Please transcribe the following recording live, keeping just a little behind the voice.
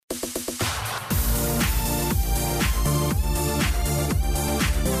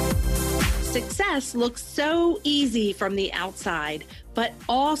Success looks so easy from the outside, but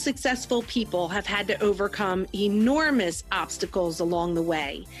all successful people have had to overcome enormous obstacles along the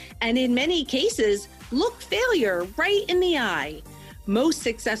way, and in many cases, look failure right in the eye. Most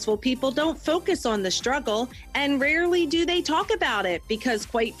successful people don't focus on the struggle, and rarely do they talk about it because,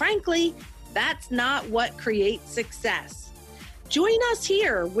 quite frankly, that's not what creates success. Join us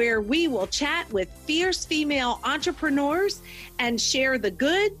here where we will chat with fierce female entrepreneurs and share the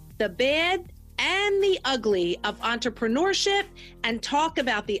good, the bad, and the ugly of entrepreneurship, and talk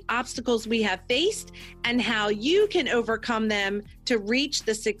about the obstacles we have faced and how you can overcome them to reach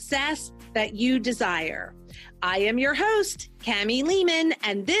the success that you desire. I am your host, Cami Lehman,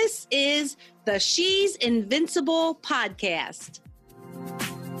 and this is the She's Invincible podcast.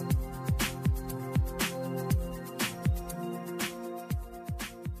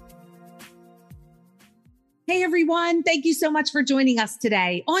 Hey, everyone. Thank you so much for joining us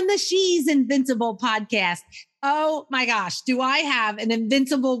today on the She's Invincible podcast. Oh my gosh, do I have an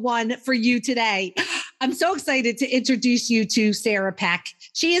invincible one for you today? I'm so excited to introduce you to Sarah Peck.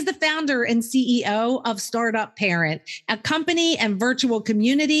 She is the founder and CEO of Startup Parent, a company and virtual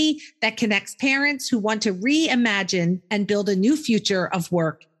community that connects parents who want to reimagine and build a new future of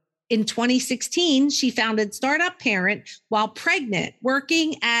work. In 2016, she founded Startup Parent while pregnant,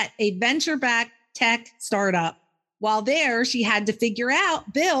 working at a venture-backed tech startup. While there, she had to figure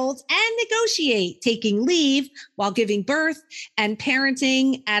out, build, and negotiate taking leave while giving birth and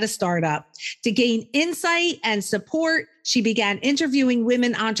parenting at a startup. To gain insight and support, she began interviewing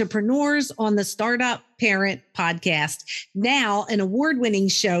women entrepreneurs on the Startup Parent podcast, now an award-winning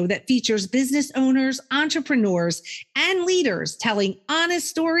show that features business owners, entrepreneurs, and leaders telling honest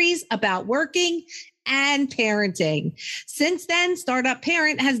stories about working and parenting. Since then, Startup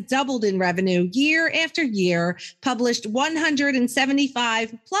Parent has doubled in revenue year after year, published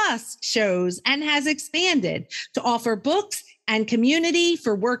 175 plus shows, and has expanded to offer books and community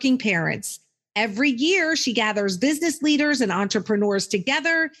for working parents. Every year, she gathers business leaders and entrepreneurs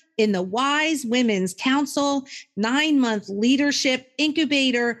together in the Wise Women's Council 9-month leadership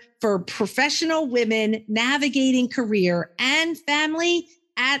incubator for professional women navigating career and family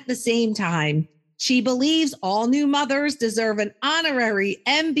at the same time. She believes all new mothers deserve an honorary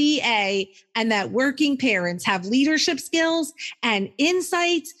MBA and that working parents have leadership skills and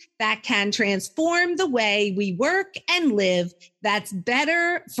insights that can transform the way we work and live. That's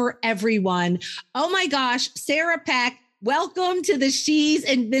better for everyone. Oh my gosh, Sarah Peck, welcome to the She's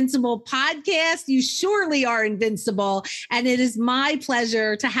Invincible podcast. You surely are invincible, and it is my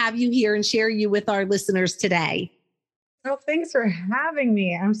pleasure to have you here and share you with our listeners today. Well, thanks for having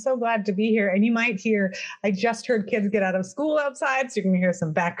me. I'm so glad to be here. And you might hear, I just heard kids get out of school outside, so you can hear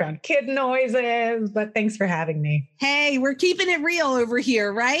some background kid noises, but thanks for having me. Hey, we're keeping it real over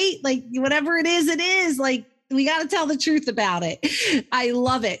here, right? Like whatever it is, like we got to tell the truth about it. I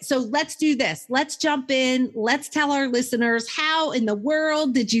love it. So let's do this. Let's jump in. Let's tell our listeners, how in the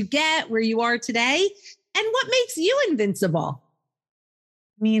world did you get where you are today? And what makes you invincible?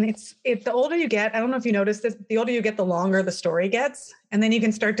 I mean, it's the older you get, I don't know if you noticed this, the older you get, the longer the story gets. And then you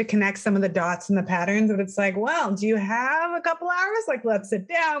can start to connect some of the dots and the patterns. But it's like, well, do you have a couple hours? Like, let's sit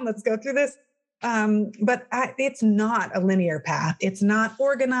down, let's go through this. But it's not a linear path. It's not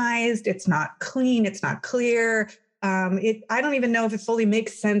organized. It's not clean. It's not clear. I don't even know if it fully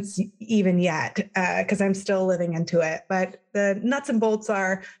makes sense even yet, because I'm still living into it. But the nuts and bolts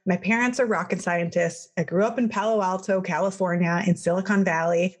are, my parents are rocket scientists. I grew up in Palo Alto, California, in Silicon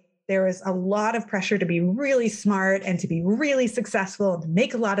Valley. There was a lot of pressure to be really smart and to be really successful and to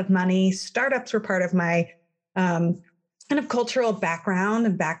make a lot of money. Startups were part of my kind of cultural background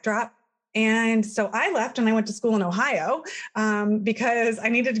and backdrop. And so I left and I went to school in Ohio because I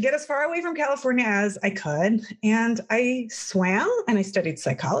needed to get as far away from California as I could. And I swam and I studied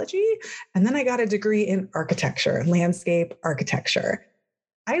psychology. And then I got a degree in architecture, landscape architecture.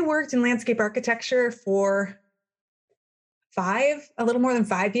 I worked in landscape architecture for a little more than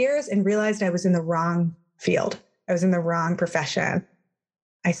 5 years, and realized I was in the wrong field. I was in the wrong profession.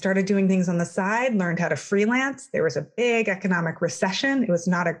 I started doing things on the side, learned how to freelance. There was a big economic recession. It was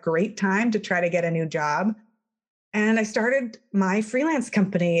not a great time to try to get a new job. And I started my freelance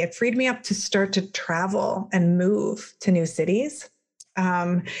company. It freed me up to start to travel and move to new cities.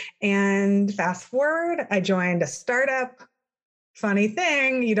 And fast forward, I joined a startup. Funny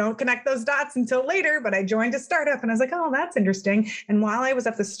thing, you don't connect those dots until later, but I joined a startup and I was like, oh, that's interesting. And while I was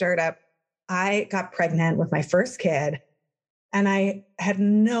at the startup, I got pregnant with my first kid. And I had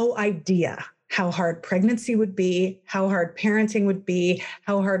no idea how hard pregnancy would be, how hard parenting would be,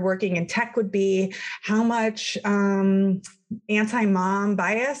 how hard working in tech would be, how much anti-mom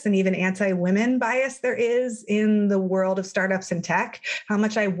bias and even anti-women bias there is in the world of startups and tech, how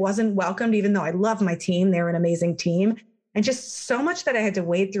much I wasn't welcomed, even though I love my team. They're an amazing team. And just so much that I had to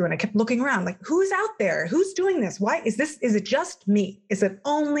wade through. And I kept looking around like, who's out there? Who's doing this? Why is it just me? Is it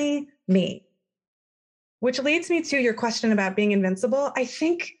only me? Which leads me to your question about being invincible. I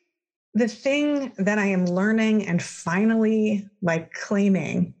think the thing that I am learning and finally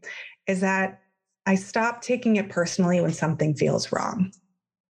claiming is that I stop taking it personally when something feels wrong.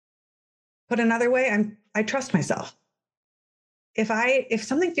 Put another way, I trust myself. If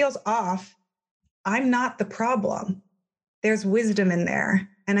something feels off, I'm not the problem. There's wisdom in there,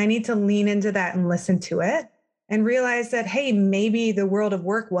 and I need to lean into that and listen to it and realize that, hey, maybe the world of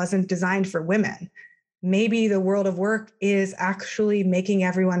work wasn't designed for women. Maybe the world of work is actually making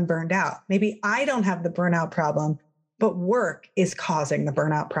everyone burned out. Maybe I don't have the burnout problem, but work is causing the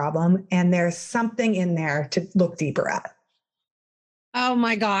burnout problem. And there's something in there to look deeper at. Oh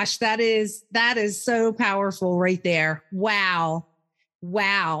my gosh, that is so powerful right there. Wow.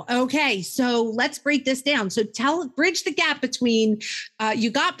 Okay. So let's break this down. So bridge the gap between you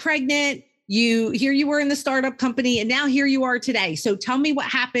got pregnant, here you were in the startup company, and now here you are today. So tell me what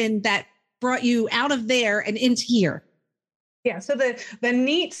happened that brought you out of there and into here. Yeah. So the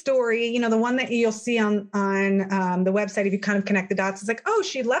neat story, the one that you'll see on the website, if you kind of connect the dots, it's like, oh,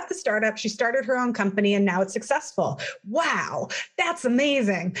 she left the startup, she started her own company, and now it's successful. Wow, that's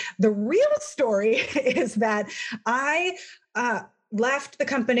amazing. The real story is that I left the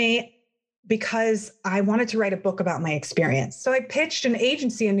company because I wanted to write a book about my experience. So I pitched an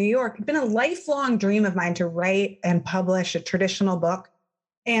agency in New York. It's been a lifelong dream of mine to write and publish a traditional book.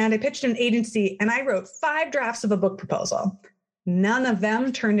 And I pitched an agency and I wrote 5 drafts of a book proposal. None of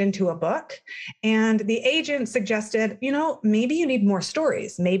them turned into a book. And the agent suggested, maybe you need more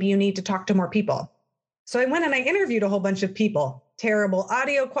stories. Maybe you need to talk to more people. So I went and I interviewed a whole bunch of people. Terrible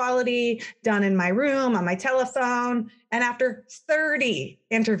audio quality, done in my room, on my telephone. And after 30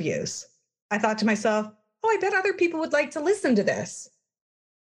 interviews, I thought to myself, oh, I bet other people would like to listen to this.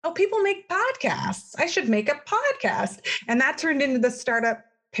 Oh, people make podcasts. I should make a podcast. And that turned into the Startup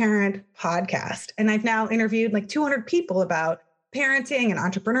Parent Podcast. And I've now interviewed 200 people about parenting and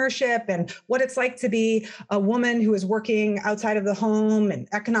entrepreneurship and what it's like to be a woman who is working outside of the home and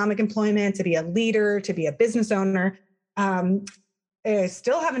economic employment, to be a leader, to be a business owner. I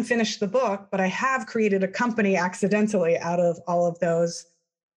still haven't finished the book, but I have created a company accidentally out of all of those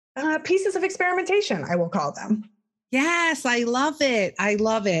pieces of experimentation, I will call them. Yes, I love it.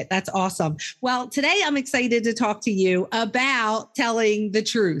 That's awesome. Well, today I'm excited to talk to you about telling the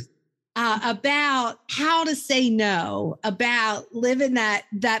truth, about how to say no, about living that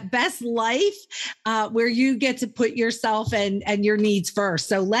best life where you get to put yourself and your needs first.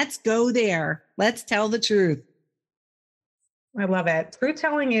 So let's go there. Let's tell the truth. I love it. Truth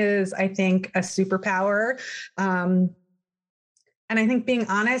telling is, I think, a superpower. And I think being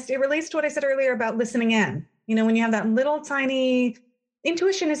honest, it relates to what I said earlier about listening in. When you have that little tiny,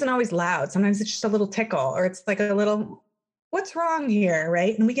 intuition isn't always loud. Sometimes it's just a little tickle, or it's like a little, what's wrong here,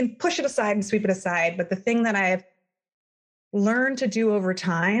 right? And we can push it aside and sweep it aside. But the thing that I've learned to do over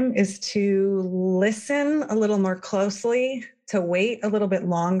time is to listen a little more closely, to wait a little bit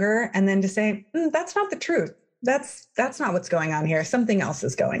longer, and then to say, that's not the truth. That's not what's going on here. Something else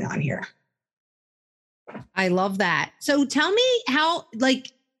is going on here. I love that. So tell me how,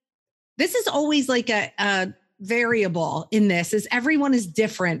 this is always a variable in this, is everyone is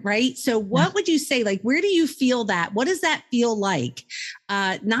different, right? So what would you say, where do you feel that? What does that feel like?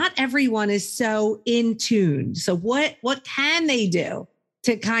 Not everyone is so in tune. So what can they do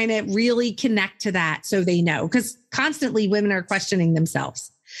to kind of really connect to that so they know? Because constantly women are questioning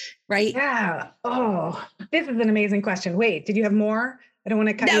themselves, right? Yeah. Oh, this is an amazing question. Wait, did you have more? I don't want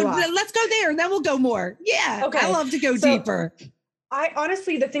to cut you off. Let's go there and then we'll go more. Yeah. Okay. I love to go deeper. I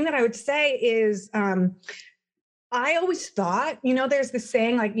honestly, the thing that I would say is, I always thought, there's this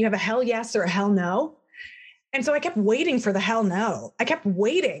saying, you have a hell yes or a hell no. And so I kept waiting for the hell no. I kept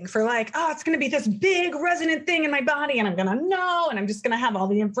waiting for it's going to be this big resonant thing in my body and I'm going to know, and I'm just going to have all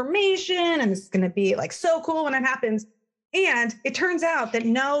the information and it's going to be so cool when it happens. And it turns out that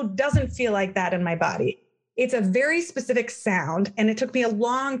no doesn't feel like that in my body. It's a very specific sound. And it took me a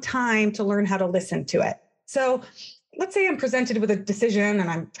long time to learn how to listen to it. So let's say I'm presented with a decision and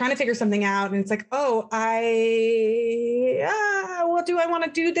I'm trying to figure something out. And it's do I want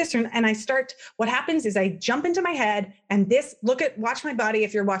to do this? And what happens is I jump into my head and watch my body.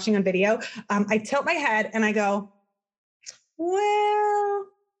 If you're watching on video, I tilt my head and I go, well,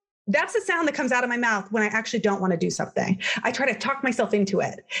 That's the sound that comes out of my mouth when I actually don't want to do something. I try to talk myself into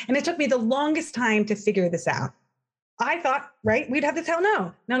it. And it took me the longest time to figure this out. I thought, right, we'd have to tell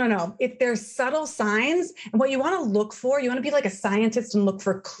no. If there's subtle signs and what you want to look for, you want to be like a scientist and look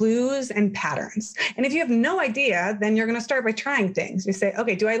for clues and patterns. And if you have no idea, then you're going to start by trying things. You say,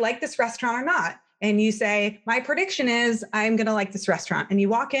 okay, do I like this restaurant or not? And you say, my prediction is I'm going to like this restaurant. And you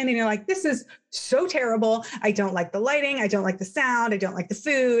walk in and you're like, this is so terrible. I don't like the lighting. I don't like the sound. I don't like the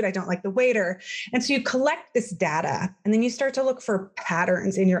food. I don't like the waiter. And so you collect this data and then you start to look for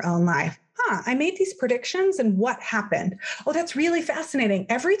patterns in your own life. I made these predictions and what happened? Oh, that's really fascinating.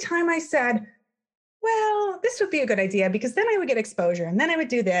 Every time I said, well, this would be a good idea because then I would get exposure and then I would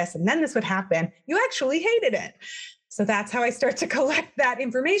do this and then this would happen. You actually hated it. So that's how I start to collect that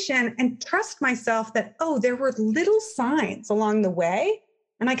information and trust myself that, oh, there were little signs along the way.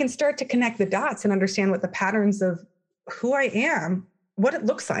 And I can start to connect the dots and understand what the patterns of who I am, what it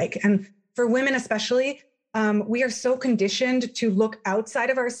looks like. And for women especially, we are so conditioned to look outside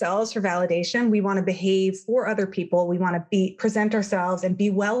of ourselves for validation. We want to behave for other people. We want to present ourselves and be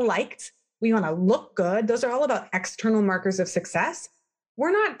well liked. We want to look good. Those are all about external markers of success.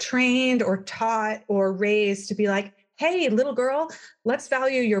 We're not trained or taught or raised to be like, hey, little girl, let's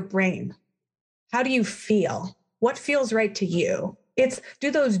value your brain. How do you feel? What feels right to you? It's, do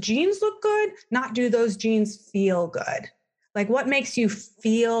those genes look good? Not do those genes feel good? Like what makes you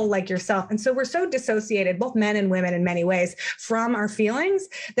feel like yourself? And so we're so dissociated, both men and women in many ways, from our feelings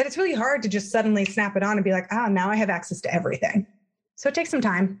that it's really hard to just suddenly snap it on and be like, now I have access to everything. So it takes some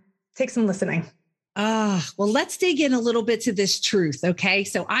time, take some listening. Well, let's dig in a little bit to this truth. Okay.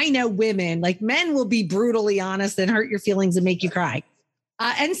 So I know women, like men will be brutally honest and hurt your feelings and make you cry.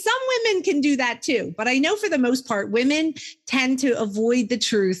 And some women can do that too. But I know for the most part, women tend to avoid the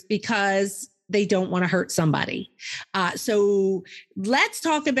truth because they don't want to hurt somebody. So let's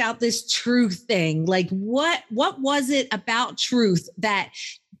talk about this truth thing. Like what was it about truth that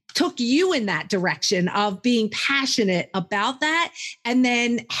took you in that direction of being passionate about that? And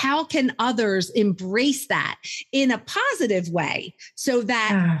then how can others embrace that in a positive way so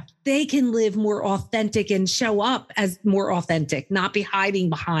that they can live more authentic and show up as more authentic, not be hiding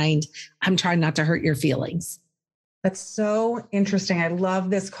behind, I'm trying not to hurt your feelings? That's so interesting. I love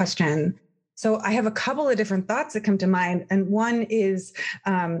this question. So I have a couple of different thoughts that come to mind. And one is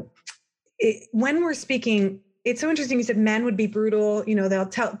when we're speaking, it's so interesting. You said men would be brutal,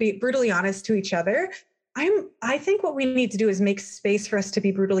 they'll be brutally honest to each other. I think what we need to do is make space for us to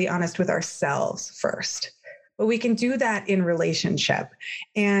be brutally honest with ourselves first. But we can do that in relationship.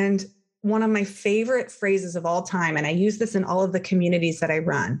 And one of my favorite phrases of all time, and I use this in all of the communities that I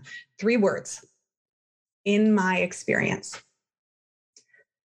run, 3 words: in my experience.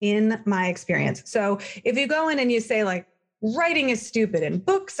 In my experience. So if you go in and you say like, writing is stupid and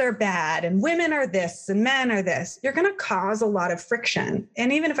books are bad and women are this and men are this, you're going to cause a lot of friction.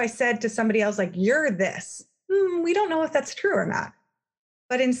 And even if I said to somebody else, like, you're this, we don't know if that's true or not.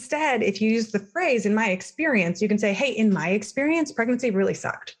 But instead, if you use the phrase, in my experience, you can say, hey, in my experience, pregnancy really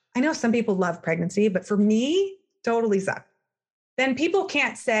sucked. I know some people love pregnancy, but for me, totally sucked. Then people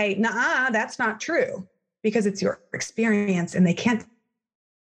can't say, nah, that's not true, because it's your experience and they can't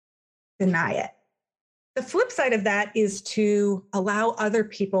deny it. The flip side of that is to allow other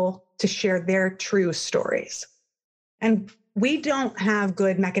people to share their true stories. And we don't have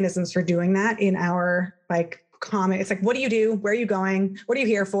good mechanisms for doing that in our common. It's like, what do you do? Where are you going? What are you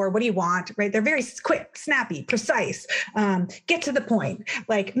here for? What do you want? Right? They're very quick, snappy, precise, get to the point,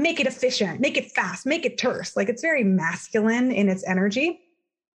 like make it efficient, make it fast, make it terse. Like it's very masculine in its energy.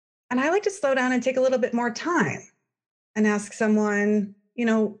 And I like to slow down and take a little bit more time and ask someone,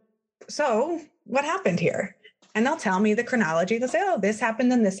 so what happened here? And they'll tell me the chronology. They'll say, oh, this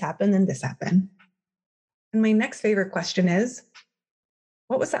happened, then this happened, then this happened. And my next favorite question is,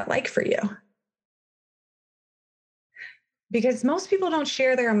 what was that like for you? Because most people don't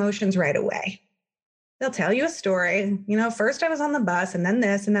share their emotions right away. They'll tell you a story. First I was on the bus and then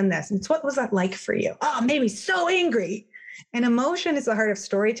this and then this. And it's, what was that like for you? Oh, made me so angry. And emotion is the heart of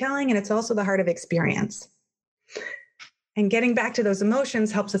storytelling, and it's also the heart of experience. And getting back to those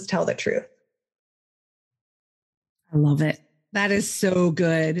emotions helps us tell the truth. I love it. That is so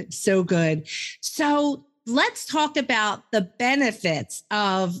good. So good. So let's talk about the benefits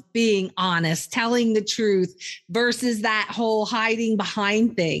of being honest, telling the truth versus that whole hiding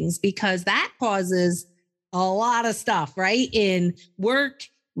behind things, because that causes a lot of stuff, right? In work,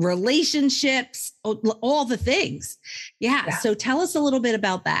 relationships, all the things. Yeah. So tell us a little bit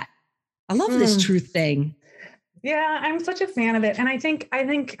about that. I love this truth thing. Yeah, I'm such a fan of it. And I think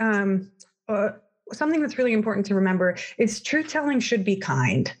something that's really important to remember is truth telling should be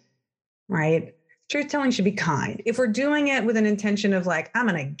kind. right? Truth telling should be kind. If we're doing it with an intention of like, I'm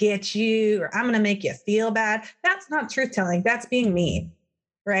going to get you or I'm going to make you feel bad, that's not truth telling. That's being mean,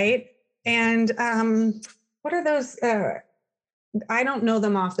 right? And what are those? I don't know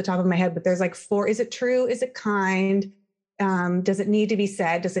them off the top of my head, but there's like 4. Is it true? Is it kind? Does it need to be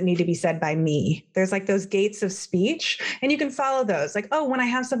said? Does it need to be said by me? There's like those gates of speech, and you can follow those. Like, oh, when I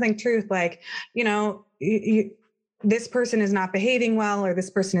have something truth, like, this person is not behaving well, or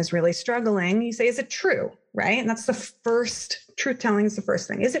this person is really struggling. You say, is it true? Right? And that's the first, truth telling is the first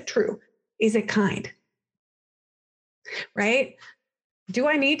thing. Is it true? Is it kind? Right? Do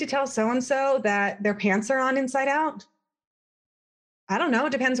I need to tell so-and-so that their pants are on inside out? I don't know.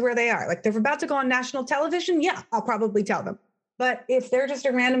 It depends where they are. Like, they're about to go on national television. Yeah, I'll probably tell them. But if they're just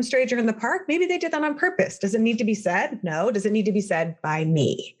a random stranger in the park, maybe they did that on purpose. Does it need to be said? No. Does it need to be said by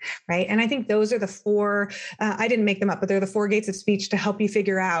me? Right. And I think those are the 4, I didn't make them up, but they're the 4 gates of speech to help you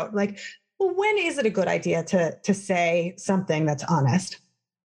figure out, like, well, when is it a good idea to say something that's honest?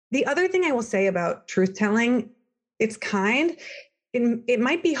 The other thing I will say about truth telling, it's kind. It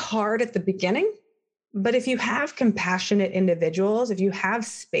might be hard at the beginning, but if you have compassionate individuals, if you have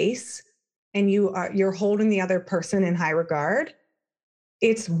space, and you're holding the other person in high regard,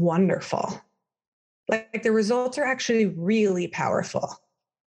 it's wonderful. Like the results are actually really powerful.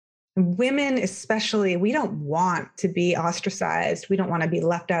 Women especially, we don't want to be ostracized. We don't want to be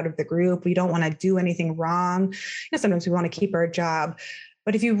left out of the group. We don't want to do anything wrong. Sometimes we want to keep our job.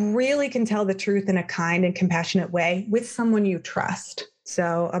 But if you really can tell the truth in a kind and compassionate way with someone you trust,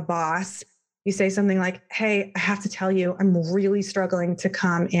 so a boss, you say something like, hey, I have to tell you, I'm really struggling to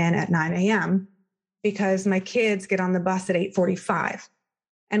come in at 9 a.m. because my kids get on the bus at 8:45.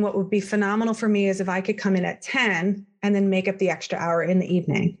 And what would be phenomenal for me is if I could come in at 10 and then make up the extra hour in the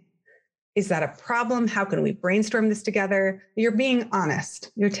evening. Is that a problem? How can we brainstorm this together? You're being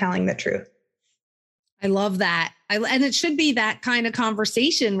honest. You're telling the truth. I love that. And it should be that kind of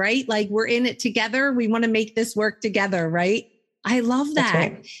conversation, right? Like, we're in it together. We want to make this work together, right? I love that.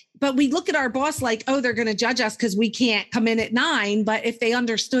 Right. But we look at our boss like, oh, they're going to judge us because we can't come in at 9. But if they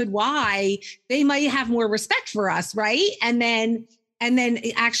understood why, they might have more respect for us, right? And then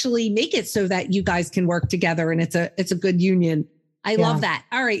actually make it so that you guys can work together and it's a good union. I love that.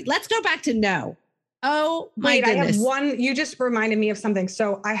 All right, let's go back to no. Oh my goodness. I have one. You just reminded me of something.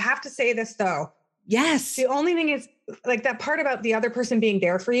 So I have to say this though. Yes. The only thing is, like, that part about the other person being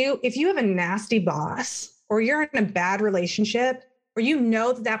there for you. If you have a nasty boss, or you're in a bad relationship, or you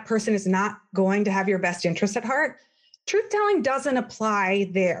know that person is not going to have your best interest at heart, truth telling doesn't apply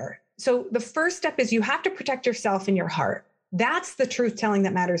there. So the first step is you have to protect yourself and your heart. That's the truth telling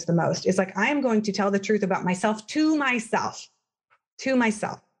that matters the most. It's like, I am going to tell the truth about myself to myself.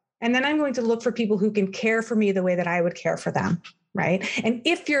 And then I'm going to look for people who can care for me the way that I would care for them. Right. And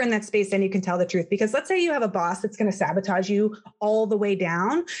if you're in that space, then you can tell the truth, because let's say you have a boss that's going to sabotage you all the way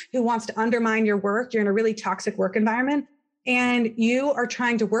down, who wants to undermine your work. You're in a really toxic work environment, and you are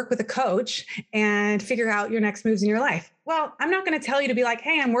trying to work with a coach and figure out your next moves in your life. Well, I'm not going to tell you to be like,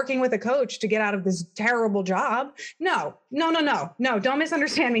 hey, I'm working with a coach to get out of this terrible job. No, don't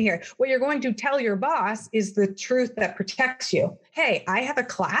misunderstand me here. What you're going to tell your boss is the truth that protects you. Hey, I have a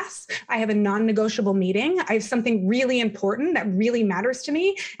class. I have a non-negotiable meeting. I have something really important that really matters to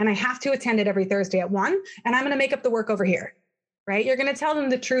me, and I have to attend it every Thursday at 1, and I'm going to make up the work over here. Right? You're going to tell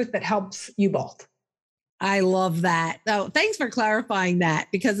them the truth that helps you both. I love that. Oh, thanks for clarifying that,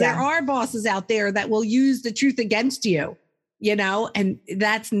 because there are bosses out there that will use the truth against you, and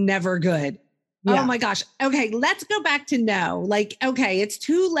that's never good. Yeah. Oh my gosh. Okay. Let's go back to no. Like, okay, it's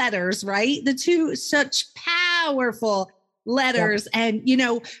 2 letters, right? The 2 such powerful letters. Yeah.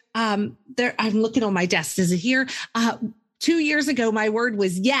 And, I'm looking on my desk. Is it here? 2 years ago, my word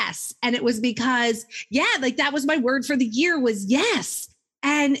was yes. And it was because, that was my word for the year was yes.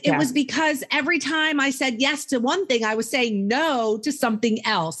 And it was because every time I said yes to one thing, I was saying no to something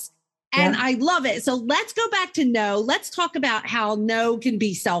else. And I love it. So let's go back to no. Let's talk about how no can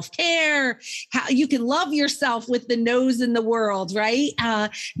be self-care, how you can love yourself with the no's in the world, right?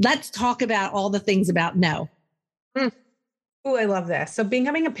 Let's talk about all the things about no. Oh, I love this. So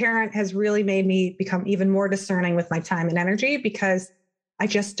becoming a parent has really made me become even more discerning with my time and energy, because I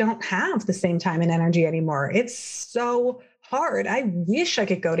just don't have the same time and energy anymore. It's so hard. I wish I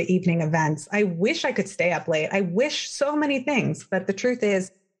could go to evening events. I wish I could stay up late. I wish so many things. But the truth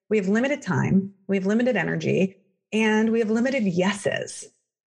is, we have limited time, we have limited energy, and we have limited yeses.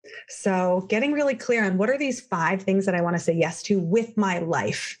 So getting really clear on what are these 5 things that I want to say yes to with my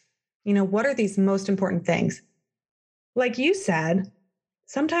life? What are these most important things? Like you said,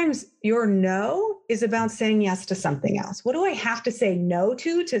 sometimes your no is about saying yes to something else. What do I have to say no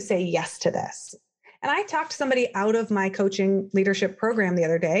to say yes to this? And I talked somebody out of my coaching leadership program the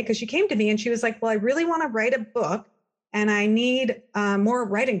other day because she came to me and she was like, well, I really want to write a book and I need more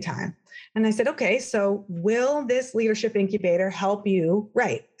writing time. And I said, okay, so will this leadership incubator help you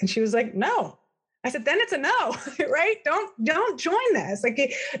write? And she was like, no. I said, then it's a no, right? Don't join this. Like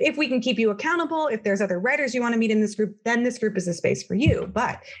if we can keep you accountable, if there's other writers you want to meet in this group, then this group is a space for you.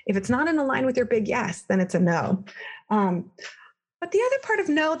 But if it's not in line with your big yes, then it's a no. But the other part of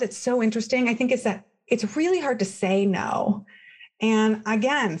no that's so interesting, I think, is that it's really hard to say no. And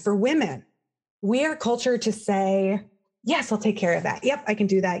again, for women, we are cultured to say, yes, I'll take care of that. Yep, I can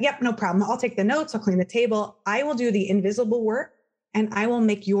do that. Yep, no problem. I'll take the notes. I'll clean the table. I will do the invisible work and I will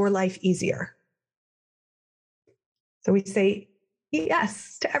make your life easier. So we say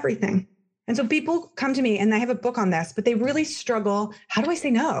yes to everything. And so people come to me and I have a book on this, but they really struggle. How do I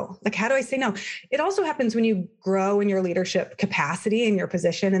say no? Like, how do I say no? It also happens when you grow in your leadership capacity in your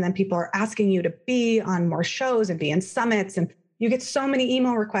position. And then people are asking you to be on more shows and be in summits. And you get so many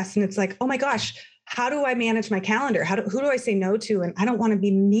email requests and it's like, oh my gosh, how do I manage my calendar? Who do I say no to? And I don't want to be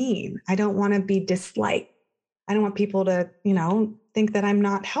mean. I don't want to be disliked. I don't want people to, think that I'm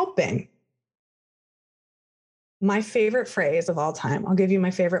not helping. My favorite phrase of all time, I'll give you my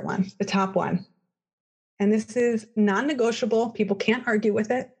favorite one, the top one. And this is non-negotiable. People can't argue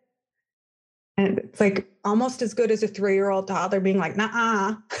with it. And it's like almost as good as a 3-year-old toddler being like,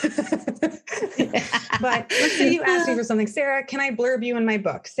 nah. But let's say you ask me for something. Sarah, can I blurb you in my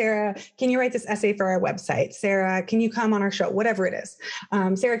book? Sarah, can you write this essay for our website? Sarah, can you come on our show? Whatever it is.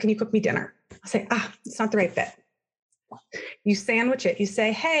 Sarah, can you cook me dinner? I'll say, it's not the right fit. You sandwich it. You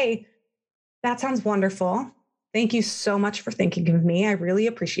say, hey, that sounds wonderful. Thank you so much for thinking of me. I really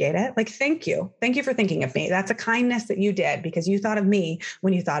appreciate it. Like, thank you. Thank you for thinking of me. That's a kindness that you did because you thought of me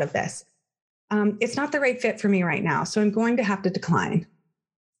when you thought of this. It's not the right fit for me right now. So I'm going to have to decline.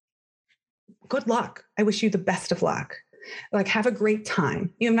 Good luck. I wish you the best of luck. Like, have a great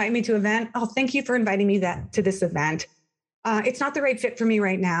time. You invite me to an event. Oh, thank you for inviting me to this event. It's not the right fit for me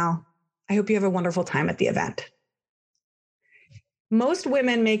right now. I hope you have a wonderful time at the event. Most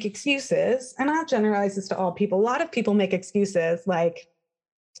women make excuses, and I'll generalize this to all people. A lot of people make excuses like,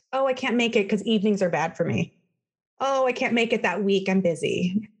 oh, I can't make it because evenings are bad for me. Oh, I can't make it that week. I'm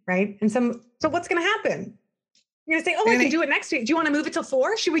busy, right? And so what's going to happen? You're going to say, oh, I can do it next week. Do you want to move it till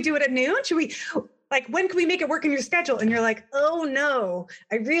 4? Should we do it at noon? When can we make it work in your schedule? And you're like, oh no,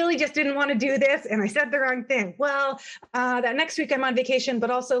 I really just didn't want to do this. And I said the wrong thing. Well, that next week I'm on vacation, but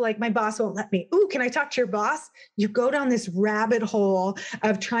also like my boss won't let me. Ooh, can I talk to your boss? You go down this rabbit hole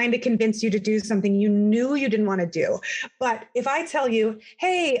of trying to convince you to do something you knew you didn't want to do. But if I tell you,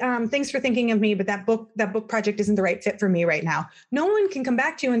 hey, thanks for thinking of me, but that book project isn't the right fit for me right now. No one can come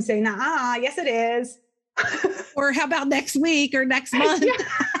back to you and say, nah, yes, it is. Or how about next week or next month?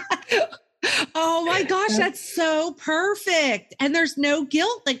 Yeah. Oh my gosh, that's so perfect. And there's no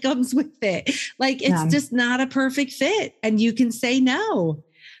guilt that comes with it. Like it's just not a perfect fit and you can say no.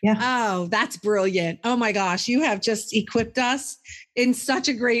 Yeah. Oh, that's brilliant. Oh my gosh, you have just equipped us in such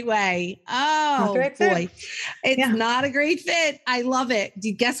a great way. Oh boy, it's not a great fit. I love it. Do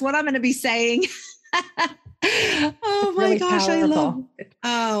you guess what I'm going to be saying? Oh my really gosh, powerful.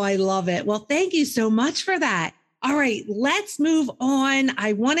 I love it. Well, thank you so much for that. All right, let's move on.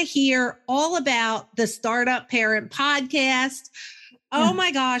 I want to hear all about the Startup Parent Podcast. Oh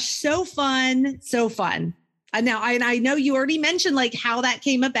my gosh, so fun, so fun. And now I know you already mentioned like how that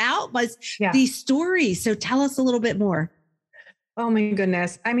came about was these stories. So tell us a little bit more. Oh my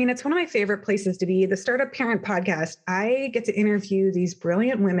goodness. I mean, it's one of my favorite places to be. The Startup Parent Podcast. I get to interview these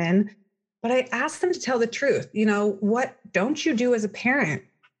brilliant women, but I ask them to tell the truth. What don't you do as a parent?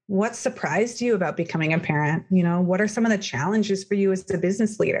 What surprised you about becoming a parent? What are some of the challenges for you as a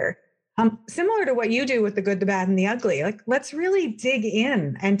business leader? Similar to what you do with the good, the bad, and the ugly. Like, let's really dig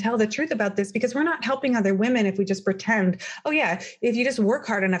in and tell the truth about this because we're not helping other women if we just pretend, oh yeah, if you just work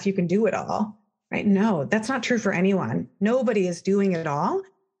hard enough, you can do it all, right? No, that's not true for anyone. Nobody is doing it all.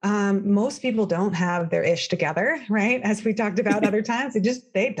 Most people don't have their ish together, right? As we talked about other times,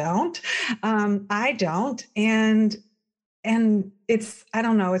 they don't. I don't. And it's, I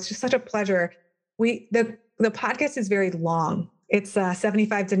don't know, it's just such a pleasure. The podcast is very long. It's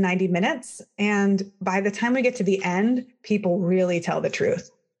 75 to 90 minutes. And by the time we get to the end, people really tell the truth.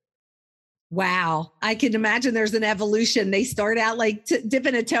 Wow. I can imagine there's an evolution. They start out like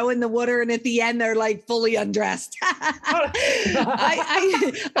dipping a toe in the water. And at the end, they're like fully undressed. I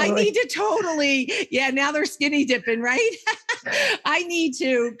need to totally. Yeah. Now they're skinny dipping, right? I need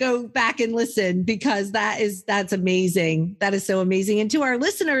to go back and listen because that's amazing. That is so amazing. And to our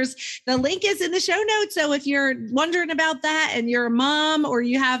listeners, the link is in the show notes. So if you're wondering about that and you're a mom or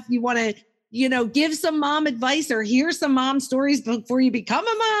you want to, give some mom advice or hear some mom stories before you become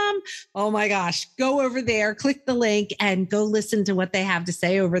a mom. Oh my gosh, go over there, click the link and go listen to what they have to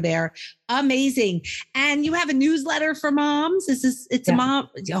say over there. Amazing. And you have a newsletter for moms. A mom.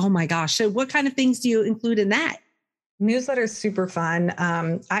 Oh my gosh. So what kind of things do you include in that? Newsletter is super fun.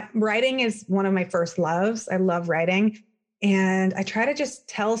 Writing is one of my first loves. I love writing. And I try to just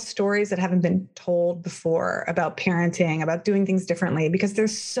tell stories that haven't been told before about parenting, about doing things differently, because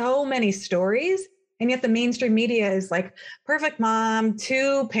there's so many stories. And yet the mainstream media is like perfect mom,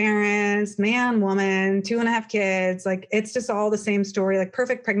 2 parents, man, woman, 2.5 kids. Like it's just all the same story, like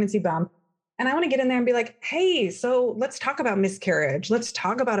perfect pregnancy bump. And I want to get in there and be like, hey, so let's talk about miscarriage. Let's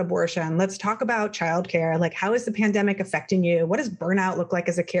talk about abortion. Let's talk about childcare. Like, how is the pandemic affecting you? What does burnout look like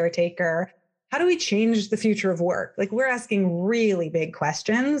as a caretaker? How do we change the future of work? Like, we're asking really big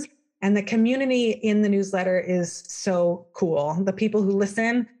questions. And the community in the newsletter is so cool. The people who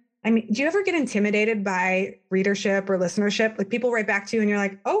listen. I mean, do you ever get intimidated by readership or listenership? Like people write back to you and you're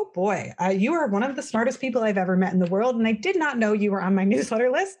like, oh boy, you are one of the smartest people I've ever met in the world. And I did not know you were on my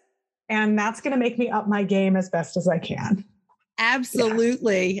newsletter list. And that's going to make me up my game as best as I can.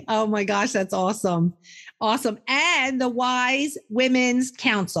 Absolutely. Yeah. Oh my gosh, that's awesome. Awesome. And the Wise Women's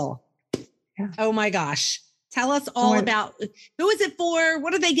Council. Yeah. Oh my gosh. Tell us all about who is it for?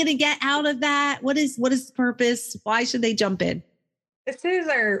 What are they going to get out of that? What is the purpose? Why should they jump in? This is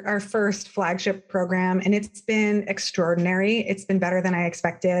our first flagship program, and it's been extraordinary. It's been better than I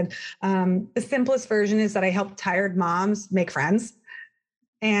expected. The simplest version is that I help tired moms make friends.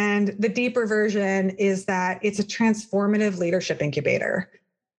 And the deeper version is that it's a transformative leadership incubator.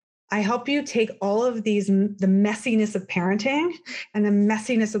 I help you take all of the messiness of parenting and the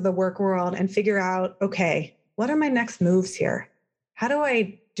messiness of the work world and figure out, okay, what are my next moves here? How do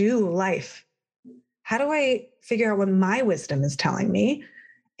I do life? How do I figure out what my wisdom is telling me?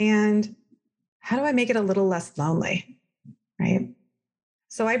 And how do I make it a little less lonely, right?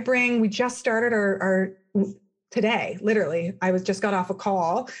 So we just started our today, literally, I just got off a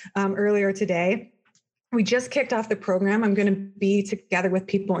call earlier today. We just kicked off the program. I'm going to be together with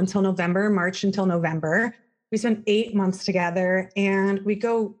people until November, March until November. We spend 8 months together and we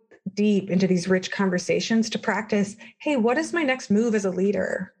go deep into these rich conversations to practice, hey, what is my next move as a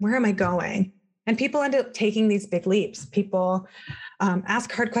leader? Where am I going? And people end up taking these big leaps. People ask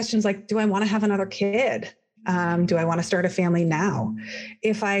hard questions like, do I want to have another kid? Do I want to start a family now?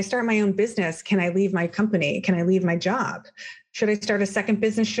 If I start my own business, can I leave my company? Can I leave my job? Should I start a second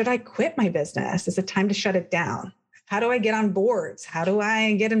business? Should I quit my business? Is it time to shut it down? How do I get on boards? How do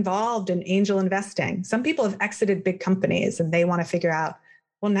I get involved in angel investing? Some people have exited big companies and they want to figure out,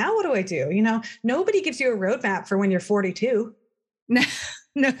 well, now what do I do? Nobody gives you a roadmap for when you're 42. No,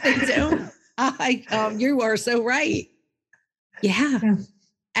 they don't. You are so right. Yeah.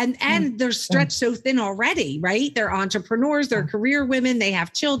 And they're stretched so thin already, right? They're entrepreneurs, they're career women, they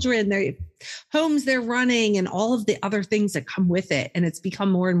have children, their homes they're running, and all of the other things that come with it. And it's become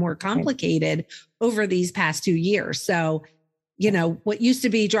more and more complicated over these past 2 years. So, what used to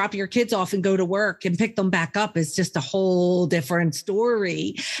be drop your kids off and go to work and pick them back up is just a whole different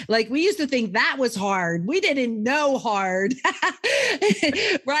story. Like we used to think that was hard. We didn't know hard,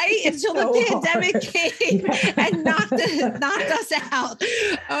 right? Until the pandemic came and knocked us out.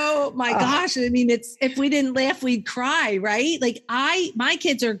 Oh my gosh. I mean, if we didn't laugh, we'd cry, right? Like my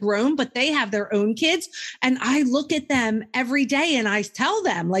kids are grown, but they have their own kids. And I look at them every day and I tell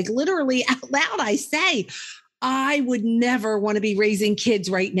them, like literally out loud, I say, I would never want to be raising kids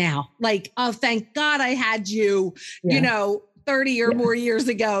right now. Like, oh, thank God I had you, 30 or more years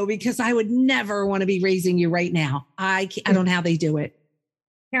ago, because I would never want to be raising you right now. I don't know how they do it.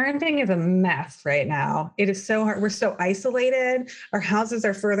 Parenting is a mess right now. It is so hard. We're so isolated. Our houses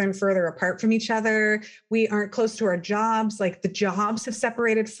are further and further apart from each other. We aren't close to our jobs. Like the jobs have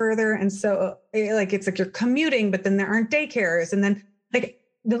separated further. And so it's like you're commuting, but then there aren't daycares. And then like,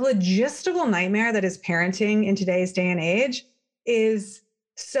 the logistical nightmare that is parenting in today's day and age is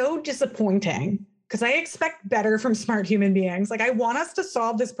so disappointing because I expect better from smart human beings. Like I want us to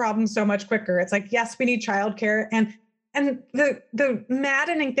solve this problem so much quicker. It's like, yes, we need childcare. And the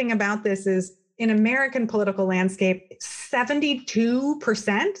maddening thing about this is in American political landscape,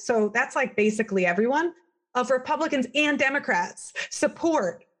 72%, so that's like basically everyone, of Republicans and Democrats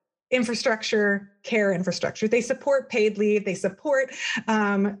support care infrastructure. They support paid leave. They support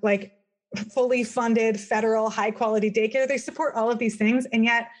fully funded federal high quality daycare. They support all of these things. And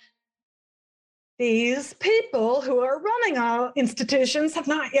yet these people who are running our institutions have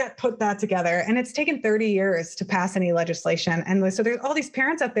not yet put that together. And it's taken 30 years to pass any legislation. And so there's all these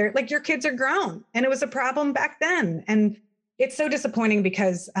parents out there, like, your kids are grown, and it was a problem back then. And it's so disappointing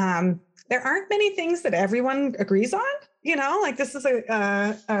because there aren't many things that everyone agrees on. Like, this is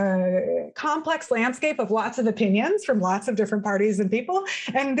a complex landscape of lots of opinions from lots of different parties and people.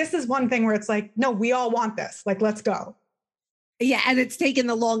 And this is one thing where it's like, no, we all want this. Like, let's go. Yeah. And it's taken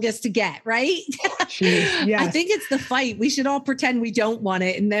the longest to get, right? Yes. I think it's the fight. We should all pretend we don't want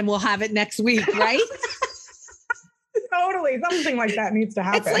it, and then we'll have it next week, right? Totally. Something like that needs to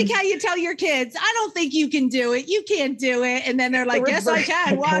happen. It's like how you tell your kids, I don't think you can do it. You can't do it. And then they're like, yes, I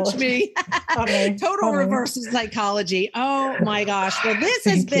can. Watch me. Total reverse psychology. Oh my gosh. Well, this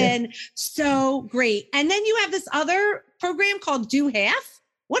has been so great. And then you have this other program called Do Half.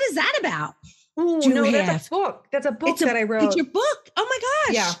 What is that about? Oh, no, that's a book. That's a book that I wrote. It's your book. Oh my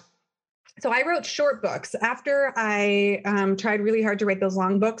gosh. Yeah. So I wrote short books. After I tried really hard to write those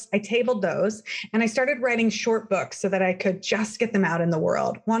long books, I tabled those and I started writing short books so that I could just get them out in the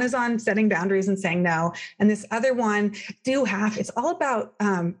world. One is on setting boundaries and saying no. And this other one, Do Half, it's all about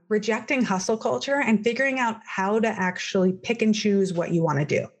rejecting hustle culture and figuring out how to actually pick and choose what you want to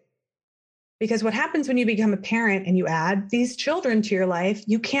do. Because what happens when you become a parent and you add these children to your life,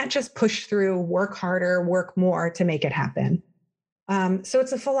 you can't just push through, work harder, work more to make it happen. So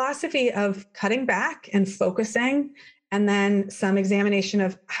it's a philosophy of cutting back and focusing, and then some examination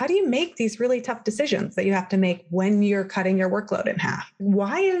of how do you make these really tough decisions that you have to make when you're cutting your workload in half?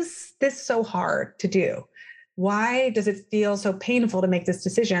 Why is this so hard to do? Why does it feel so painful to make this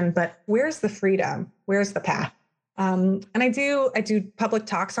decision? But where's the freedom? Where's the path? And I do public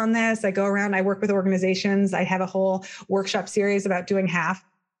talks on this. I go around, I work with organizations. I have a whole workshop series about doing half.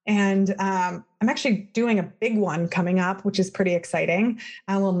 And I'm actually doing a big one coming up, which is pretty exciting.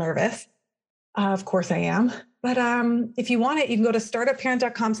 I'm a little nervous. Of course I am. But if you want it, you can go to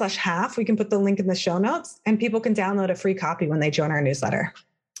startupparent.com/half. We can put the link in the show notes, and people can download a free copy when they join our newsletter.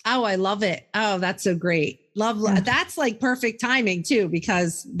 Oh, I love it. Oh, that's so great. Love. Yeah. That's like perfect timing too,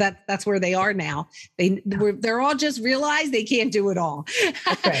 because that's where they are now. They're all just realized they can't do it all.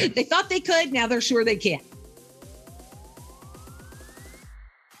 Right. They thought they could. Now they're sure they can't.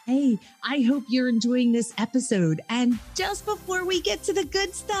 Hey, I hope you're enjoying this episode. And just before we get to the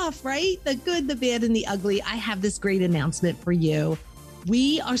good stuff, right? The good, the bad, and the ugly, I have this great announcement for you.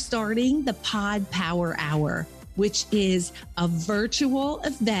 We are starting the Pod Power Hour, which is a virtual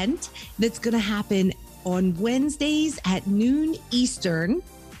event that's going to happen on Wednesdays at noon Eastern.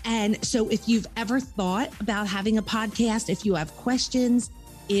 And so if you've ever thought about having a podcast, if you have questions,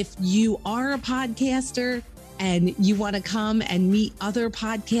 if you are a podcaster, and you want to come and meet other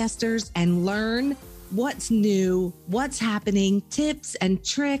podcasters and learn what's new, what's happening, tips and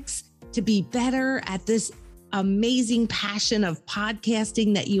tricks to be better at this amazing passion of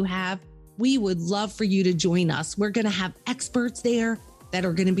podcasting that you have, we would love for you to join us. We're going to have experts there that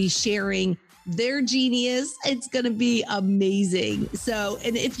are going to be sharing their genius. It's going to be amazing. So,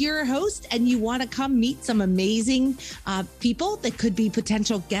 and if you're a host and you want to come meet some amazing people that could be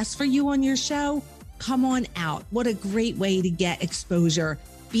potential guests for you on your show, come on out. What a great way to get exposure.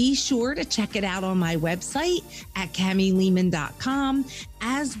 Be sure to check it out on my website at CamiLehman.com,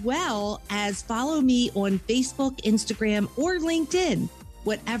 as well as follow me on Facebook, Instagram, or LinkedIn.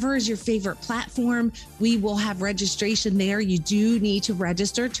 Whatever is your favorite platform, we will have registration there. You do need to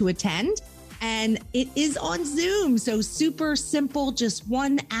register to attend. And it is on Zoom. So super simple, just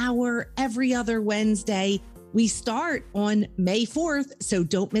 1 hour every other Wednesday. We start on May 4th, so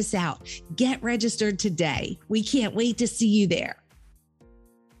don't miss out. Get registered today. We can't wait to see you there.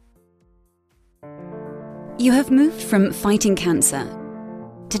 You have moved from fighting cancer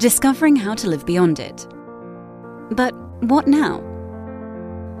to discovering how to live beyond it. But what now?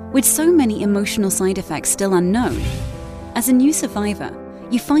 With so many emotional side effects still unknown, as a new survivor,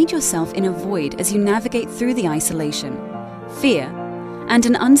 you find yourself in a void as you navigate through the isolation, fear, and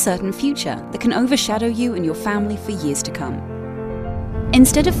an uncertain future that can overshadow you and your family for years to come.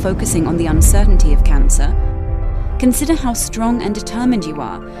 Instead of focusing on the uncertainty of cancer, consider how strong and determined you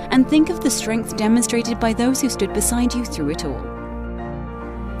are, and think of the strength demonstrated by those who stood beside you through it all.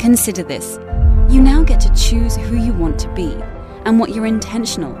 Consider this: you now get to choose who you want to be and what your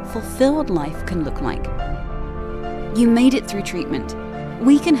intentional, fulfilled life can look like. You made it through treatment.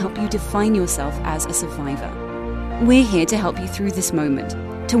 We can help you define yourself as a survivor. We're here to help you through this moment,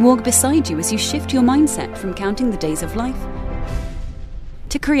 to walk beside you as you shift your mindset from counting the days of life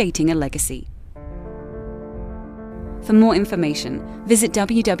to creating a legacy. For more information, visit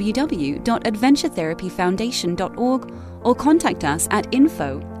www.adventuretherapyfoundation.org or contact us at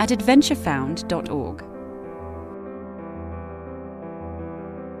info@adventurefound.org.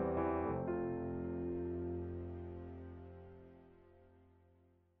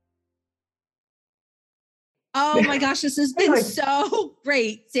 Oh my gosh, this has been so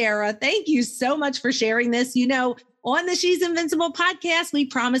great, Sarah. Thank you so much for sharing this. You know, on the She's Invincible podcast, we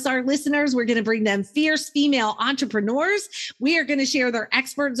promise our listeners we're going to bring them fierce female entrepreneurs. We are going to share their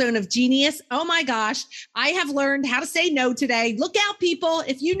expert zone of genius. Oh my gosh, I have learned how to say no today. Look out, people.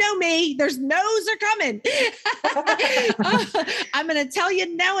 If you know me, there's no's are coming. I'm going to tell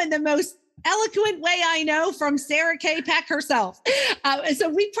you no in the most eloquent way I know from Sarah K. Peck herself. So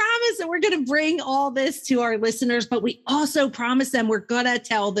we promise that we're going to bring all this to our listeners, but we also promise them we're going to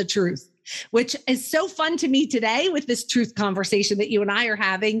tell the truth, which is so fun to me today with this truth conversation that you and I are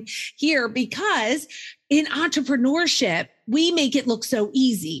having here, because in entrepreneurship, we make it look so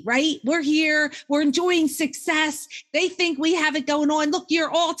easy, right? We're here, we're enjoying success. They think we have it going on. Look, you're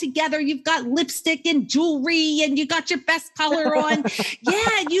all together. You've got lipstick and jewelry and you got your best color on.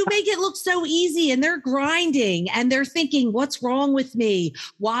 Yeah, you make it look so easy, and they're grinding and they're thinking, what's wrong with me?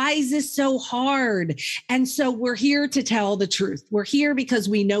 Why is this so hard? And so we're here to tell the truth. We're here because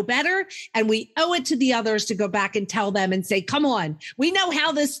we know better, and we owe it to the others to go back and tell them and say, come on, we know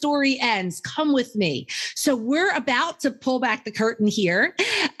how this story ends. Come with me. So we're about to pull back the curtain here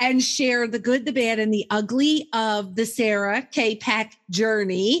and share the good, the bad, and the ugly of the Sarah K. Peck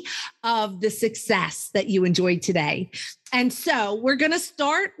journey of the success that you enjoyed today. And so we're going to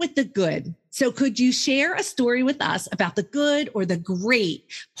start with the good. So could you share a story with us about the good or the great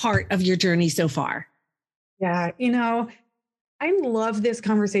part of your journey so far? Yeah, you know, I love this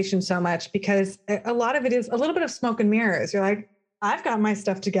conversation so much because a lot of it is a little bit of smoke and mirrors. You're like, I've got my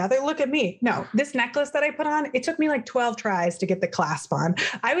stuff together. Look at me. No, this necklace that I put on, it took me like 12 tries to get the clasp on.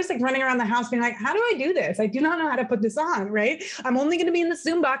 I was like running around the house being like, how do I do this? I do not know how to put this on, right? I'm only going to be in the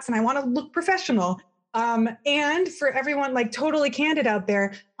Zoom box and I want to look professional. And for everyone like totally candid out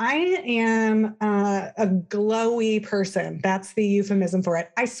there, I am a glowy person. That's the euphemism for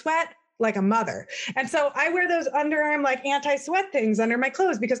it. I sweat like a mother. And so I wear those underarm, like anti-sweat things under my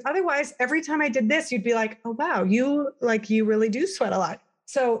clothes, because otherwise every time I did this, you'd be like, oh, wow, you really do sweat a lot.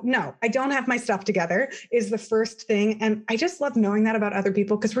 So no, I don't have my stuff together is the first thing. And I just love knowing that about other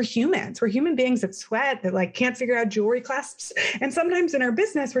people, because we're humans. We're human beings that sweat, that like can't figure out jewelry clasps. And sometimes in our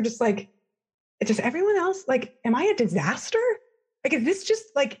business, we're just like, does everyone else, like, am I a disaster? Like, is this just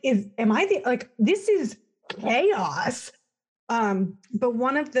like, this is chaos. But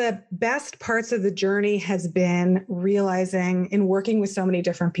one of the best parts of the journey has been realizing, in working with so many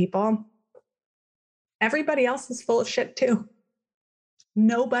different people, everybody else is full of shit too.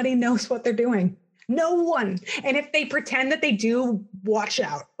 Nobody knows what they're doing. No one. And if they pretend that they do, watch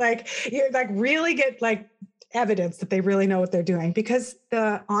out. Like, you like really get like evidence that they really know what they're doing, because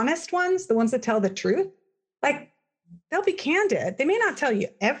the honest ones, the ones that tell the truth, like, they'll be candid. They may not tell you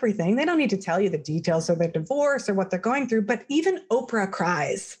everything. They don't need to tell you the details of their divorce or what they're going through, but even Oprah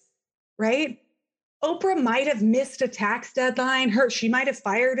cries, right? Oprah might have missed a tax deadline. She might have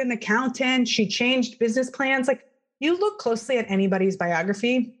fired an accountant. She changed business plans. Like, you look closely at anybody's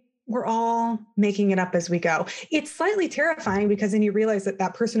biography, we're all making it up as we go. It's slightly terrifying because then you realize that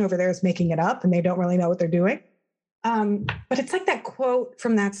that person over there is making it up and they don't really know what they're doing. But it's like that quote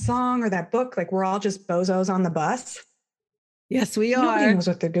from that song or that book, like, we're all just bozos on the bus. Yes, we are. Nobody knows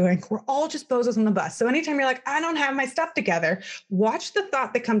what they're doing. We're all just bozos on the bus. So anytime you're like, I don't have my stuff together, watch the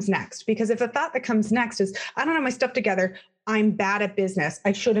thought that comes next. Because if a thought that comes next is, I don't have my stuff together, I'm bad at business,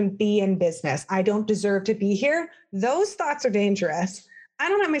 I shouldn't be in business, I don't deserve to be here, those thoughts are dangerous. I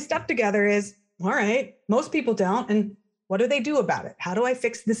don't have my stuff together is, all right, most people don't. And what do they do about it? How do I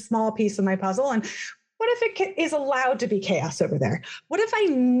fix this small piece of my puzzle? And what if it is allowed to be chaos over there? What if I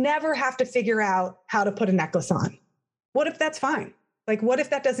never have to figure out how to put a necklace on? What if that's fine? Like, what if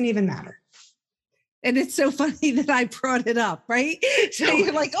that doesn't even matter? And it's so funny that I brought it up, right? So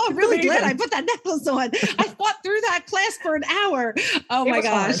you're like, oh, I'm really glad I put that necklace on. I fought through that class for an hour. Oh my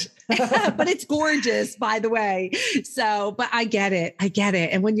gosh. But it's gorgeous, by the way. So, but I get it. I get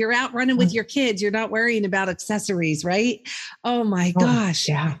it. And when you're out running with your kids, you're not worrying about accessories, right? Oh my gosh.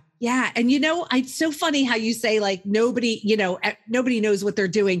 Yeah. Yeah. And it's so funny how you say like, nobody knows what they're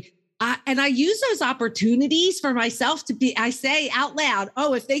doing. And I use those opportunities for myself I say out loud,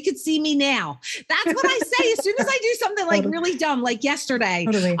 oh, if they could see me now. That's what I say as soon as I do something like really dumb, like yesterday.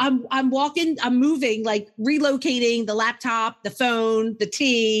 Totally. I'm walking, I'm moving, like relocating the laptop, the phone, the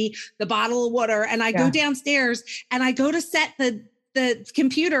tea, the bottle of water. And I go downstairs and I go to set the the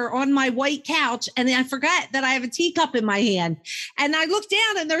computer on my white couch, and I forgot that I have a teacup in my hand. And I looked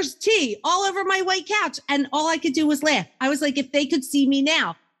down and there's tea all over my white couch. And all I could do was laugh. I was like, if they could see me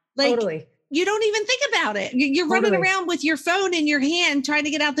now, like, Totally. You don't even think about it. You're running around with your phone in your hand, trying to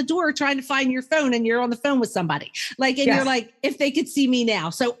get out the door, trying to find your phone, and you're on the phone with somebody. Like, and you're like, if they could see me now.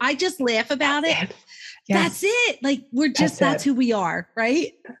 So I just laugh about it. Yes. That's it. Like, we're just, that's who we are.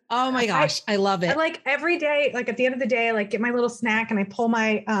 Right. Oh my gosh. I love it. I like every day, like at the end of the day, I like get my little snack and I pull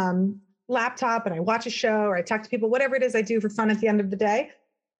my laptop and I watch a show or I talk to people, whatever it is I do for fun at the end of the day.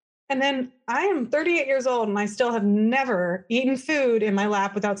 And then I am 38 years old and I still have never eaten food in my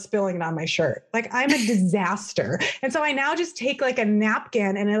lap without spilling it on my shirt. Like, I'm a disaster. And so I now just take like a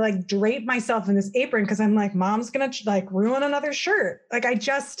napkin and I like drape myself in this apron because I'm like, mom's going to like ruin another shirt. Like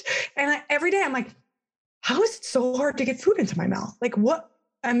every day I'm like, how is it so hard to get food into my mouth? Like what?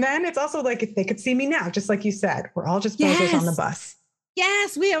 And then it's also like, if they could see me now, just like you said, we're all just bozos on the bus.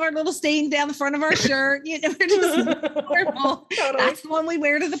 Yes, we have our little stain down the front of our shirt. You know, we're just normal. Totally. That's the one we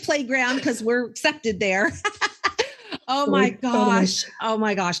wear to the playground because we're accepted there. Oh my gosh. Oh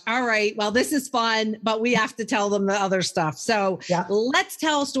my gosh. All right. Well, this is fun, but we have to tell them the other stuff. So let's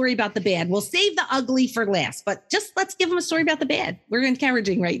tell a story about the bad. We'll save the ugly for last, but just let's give them a story about the bad. We're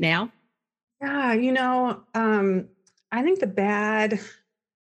encouraging right now. Yeah, you know, I think the bad,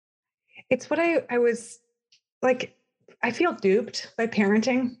 it's what I was like, I feel duped by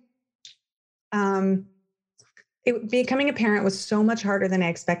parenting. Becoming a parent was so much harder than I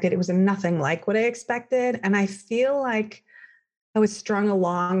expected. It was nothing like what I expected. And I feel like I was strung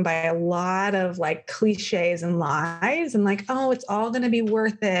along by a lot of like cliches and lies and like, oh, it's all going to be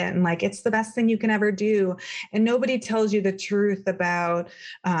worth it. And like, it's the best thing you can ever do. And nobody tells you the truth about,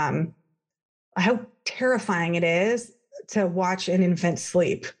 how terrifying it is to watch an infant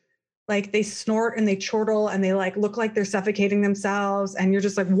sleep. Like, they snort and they chortle and they like look like they're suffocating themselves. And you're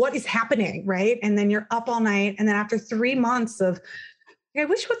just like, what is happening? Right. And then you're up all night. And then after 3 months of, I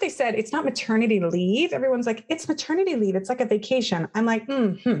wish what they said, it's not maternity leave. Everyone's like, it's maternity leave. It's like a vacation. I'm like,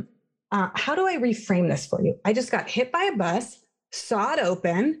 how do I reframe this for you? I just got hit by a bus, saw it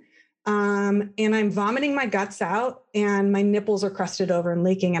open. And I'm vomiting my guts out and my nipples are crusted over and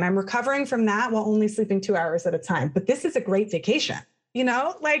leaking. And I'm recovering from that while only sleeping 2 hours at a time. But this is a great vacation, you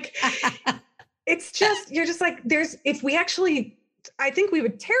know, like it's just, you're just like, I think we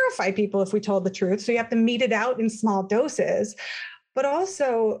would terrify people if we told the truth. So you have to mete it out in small doses, but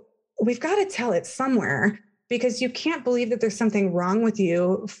also we've got to tell it somewhere because you can't believe that there's something wrong with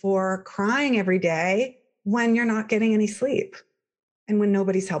you for crying every day when you're not getting any sleep. And when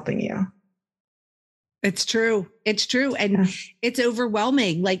nobody's helping you. It's true. It's true. And it's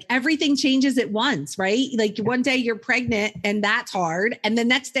overwhelming. Like, everything changes at once, right? Like, one day you're pregnant and that's hard. And the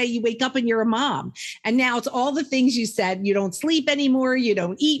next day you wake up and you're a mom. And now it's all the things you said. You don't sleep anymore. You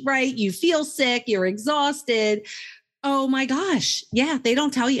don't eat right. You feel sick. You're exhausted. Oh my gosh. Yeah. They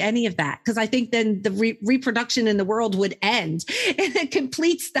don't tell you any of that. Cause I think then the reproduction in the world would end in a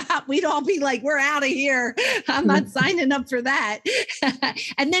complete stop. We'd all be like, we're out of here. I'm not signing up for that.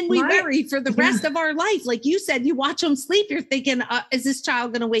 And then we worry for the rest of our life. Like you said, you watch them sleep. You're thinking, is this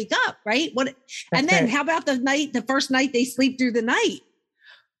child going to wake up? Right. And then how about the first night they sleep through the night?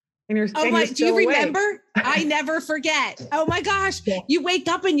 Do you remember? I never forget. Oh my gosh. Yeah. You wake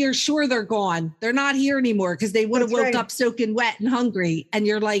up and you're sure they're gone. They're not here anymore because they would have woke up soaking wet and hungry. And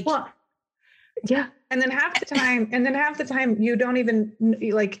you're like, well, yeah. And then half the time you don't even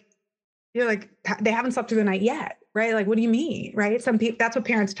you're like, they haven't slept through the night yet. Right? Like, what do you mean? Right? Some people, that's what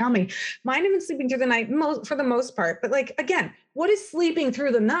parents tell me. Mine have been sleeping through the night for the most part. But like, again, what is sleeping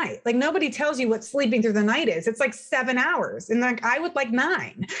through the night? Like, nobody tells you what sleeping through the night is. It's like 7 hours. And like, I would like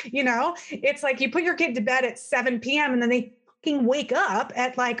 9, you know, it's like you put your kid to bed at 7 PM and then they fucking wake up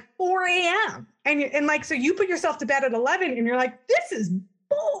at like 4 AM. And like, so you put yourself to bed at 11 and you're like, this is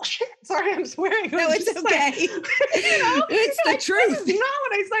bullshit. Sorry, I'm swearing. No, it's okay. Like, you know, it's the truth. This is not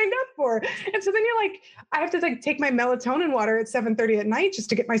what I signed up for. And so then you're like, I have to like take my melatonin water at 7:30 at night just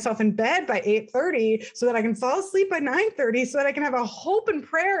to get myself in bed by 8:30 so that I can fall asleep by 9:30 so that I can have a hope and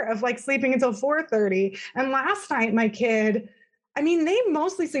prayer of like sleeping until 4:30. And last night, my kid, I mean, they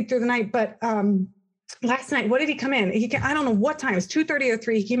mostly sleep through the night, but last night, what did he come in? I don't know what time. It was 2:30 or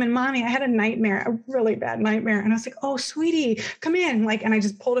 3. He came in, Mommy, I had a nightmare, a really bad nightmare. And I was like, oh, sweetie, come in. Like, and I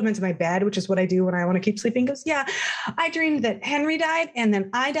just pulled him into my bed, which is what I do when I want to keep sleeping. He goes, yeah, I dreamed that Henry died and then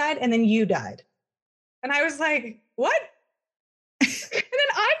I died and then you died. And I was like, what? And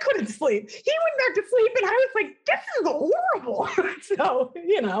then I couldn't sleep. He went back to sleep. And I was like, this is horrible. So,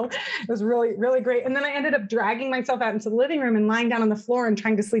 it was really, really great. And then I ended up dragging myself out into the living room and lying down on the floor and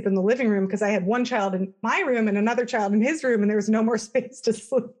trying to sleep in the living room because I had one child in my room and another child in his room, and there was no more space to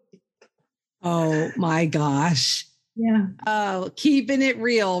sleep. Oh my gosh. Yeah. Oh, keeping it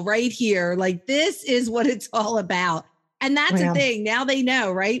real right here. Like, this is what it's all about. And that's the thing. Now they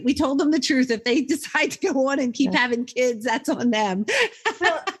know, right? We told them the truth. If they decide to go on and keep having kids, that's on them.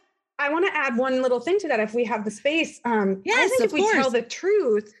 Well, I want to add one little thing to that. If we have the space, yes, I think if we tell the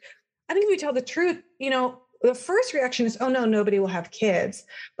truth, the first reaction is, oh no, nobody will have kids.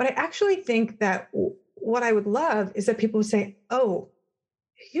 But I actually think that what I would love is that people would say, oh,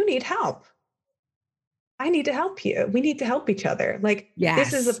 you need help. I need to help you. We need to help each other. Like,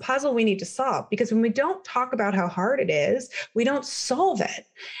 This is a puzzle we need to solve, because when we don't talk about how hard it is, we don't solve it.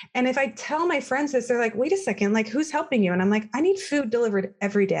 And if I tell my friends this, they're like, wait a second, like, who's helping you? And I'm like, I need food delivered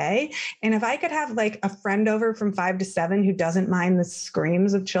every day. And if I could have like a friend over from 5 to 7 who doesn't mind the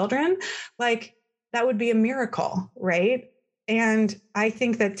screams of children, like, that would be a miracle, right? And I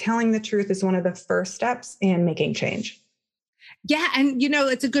think that telling the truth is one of the first steps in making change. Yeah. And,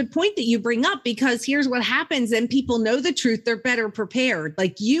 it's a good point that you bring up, because here's what happens. And people know the truth. They're better prepared.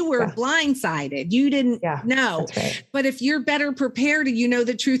 Like, you were blindsided. You didn't know. Right. But if you're better prepared and you know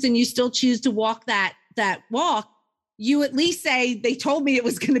the truth and you still choose to walk that walk, you at least say, they told me it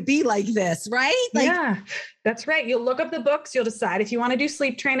was going to be like this, right? Yeah, that's right. You'll look up the books. You'll decide if you want to do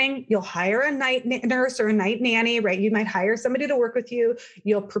sleep training. You'll hire a night nurse or a night nanny, right? You might hire somebody to work with you.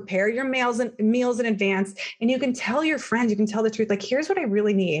 You'll prepare your meals in advance, and you can tell your friends, you can tell the truth. Like, here's what I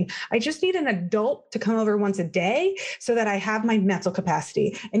really need. I just need an adult to come over once a day so that I have my mental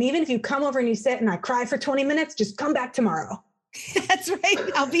capacity. And even if you come over and you sit and I cry for 20 minutes, just come back tomorrow. That's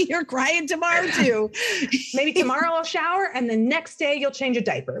right. I'll be here crying tomorrow too. Maybe tomorrow I'll shower, and the next day you'll change a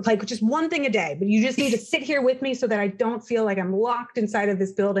diaper, like just one thing a day. But you just need to sit here with me so that I don't feel like I'm locked inside of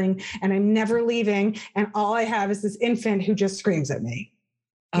this building and I'm never leaving. And all I have is this infant who just screams at me.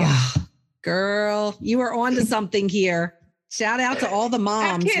 Yeah. Oh, girl, you are onto something here. Shout out to all the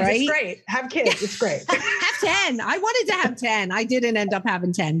moms, have kids, right? It's great. Have kids. It's great. Have 10. I wanted to have 10. I didn't end up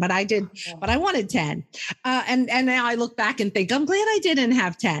having 10, but I wanted 10. And now I look back and think, I'm glad I didn't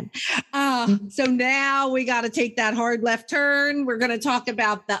have 10. So now we got to take that hard left turn. We're going to talk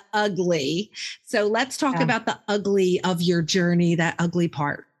about the ugly. So let's talk about the ugly of your journey, that ugly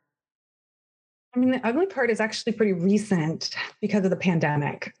part. I mean, the ugly part is actually pretty recent because of the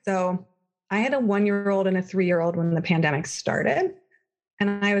pandemic. So I had a 1-year-old and a 3-year-old when the pandemic started.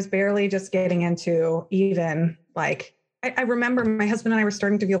 And I was barely just getting into even like, I remember my husband and I were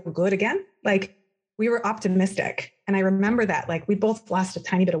starting to feel good again. Like, we were optimistic. And I remember that, like, we both lost a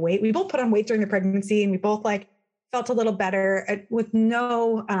tiny bit of weight. We both put on weight during the pregnancy, and we both like felt a little better with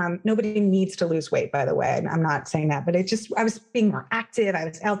nobody needs to lose weight, by the way. I'm not saying that, but I was being more active. I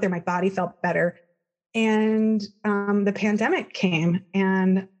was out there. My body felt better. And the pandemic came,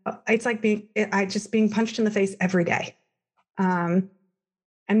 and it's like being punched in the face every day. And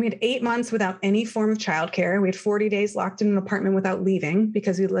we had 8 months without any form of childcare. We had 40 days locked in an apartment without leaving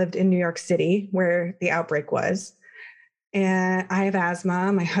because we lived in New York City where the outbreak was. And I have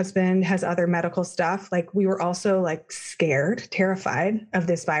asthma. My husband has other medical stuff. Like, we were also like scared, terrified of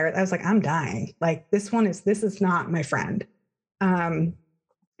this virus. I was like, I'm dying. Like, this is not my friend. And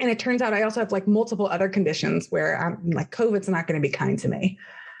it turns out I also have like multiple other conditions where I'm like, COVID's not going to be kind to me.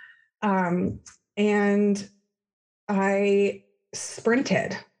 And I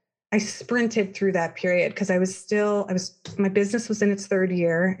sprinted through that period because my business was in its 3rd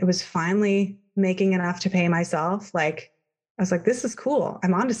year. It was finally making enough to pay myself. Like, I was like, this is cool.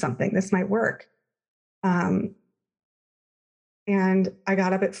 I'm onto something. This might work. And I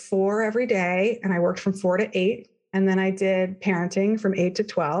got up at 4 every day, and I worked from 4 to 8. And then I did parenting from 8 to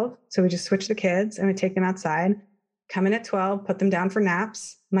 12. So we just switched the kids, and we take them outside, come in at 12, put them down for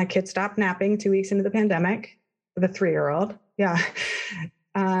naps. My kid stopped napping 2 weeks into the pandemic with a 3-year-old. Yeah.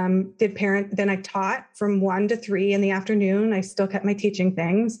 Then I taught from 1 to 3 in the afternoon. I still kept my teaching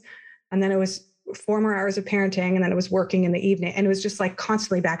things. And then it was 4 more hours of parenting. And then it was working in the evening. And it was just like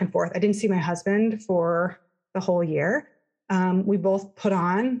constantly back and forth. I didn't see my husband for the whole year. I put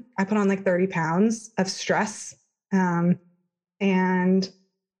on like 30 pounds of stress. And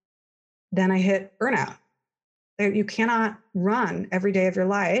then I hit burnout. You cannot run every day of your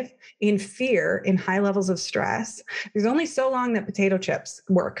life in fear, in high levels of stress. There's only so long that potato chips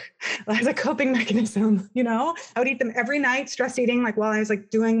work as a coping mechanism. I would eat them every night, stress eating, like while I was like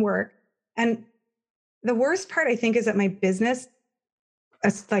doing work. And the worst part, I think, is that my business,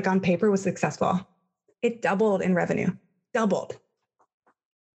 like on paper, was successful. It doubled in revenue, doubled.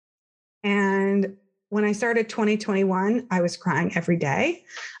 And when I started 2021, I was crying every day.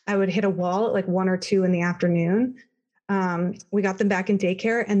 I would hit a wall at like 1 or 2 in the afternoon. We got them back in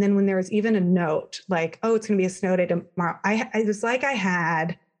daycare. And then when there was even a note like, oh, it's going to be a snow day tomorrow, I was like, I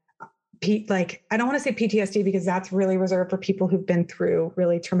had I don't want to say PTSD because that's really reserved for people who've been through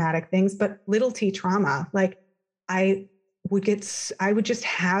really traumatic things, but little T trauma. Like I would just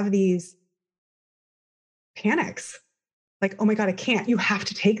have these panics. Like, oh my God, I can't. You have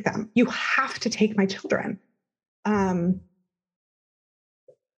to take them. You have to take my children.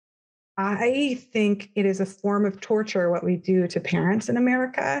 I think it is a form of torture what we do to parents in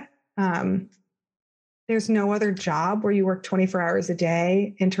America. There's no other job where you work 24 hours a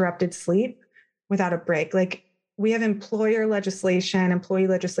day, interrupted sleep without a break. Like we have employee legislation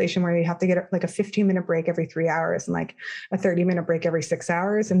where you have to get like a 15-minute break every 3 hours and like a 30-minute break every 6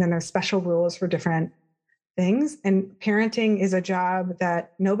 hours. And then there's special rules for different things. And parenting is a job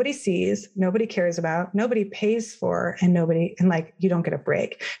that nobody sees, nobody cares about, nobody pays for, and you don't get a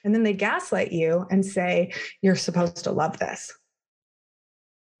break. And then they gaslight you and say, you're supposed to love this.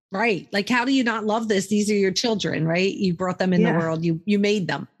 Right. Like, how do you not love this? These are your children, right? You brought them in the world. You made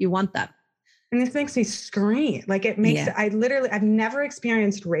them. You want them. And this makes me scream. Like it makes, I've never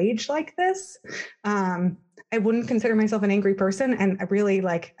experienced rage like this. I wouldn't consider myself an angry person. And I really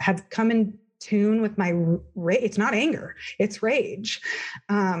have come in tune with my rage. It's not anger, it's rage.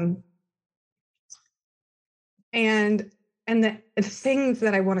 And the things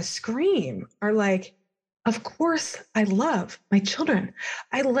that I want to scream are like, of course, I love my children.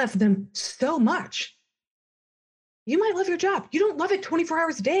 I love them so much. You might love your job. You don't love it 24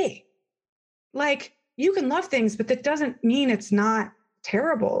 hours a day. Like you can love things, but that doesn't mean it's not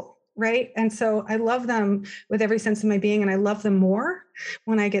terrible, right? And so I love them with every sense of my being, and I love them more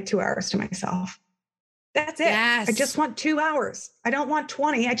when I get 2 hours to myself. That's it. Yes. I just want 2 hours. I don't want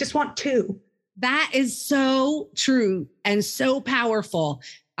 20. I just want 2. That is so true and so powerful.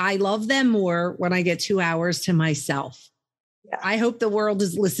 I love them more when I get 2 hours to myself. Yeah. I hope the world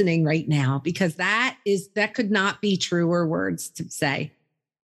is listening right now, because that could not be truer words to say.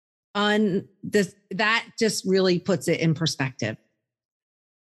 That just really puts it in perspective.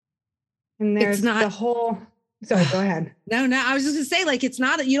 And there's the whole, sorry, go ahead. No, I was just gonna say, like, it's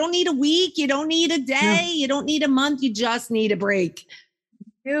not, you don't need a week, you don't need a day, you don't need a month, you just need a break.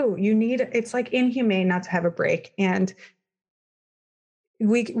 It's like inhumane not to have a break. And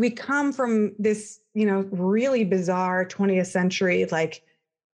we come from this, really bizarre 20th century, like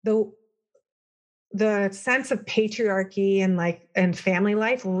the sense of patriarchy and family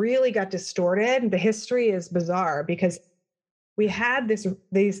life really got distorted. The history is bizarre because we had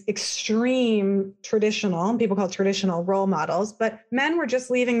these extreme traditional, people call it traditional role models, but men were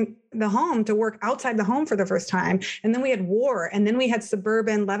just leaving the home to work outside the home for the first time. And then we had war, and then we had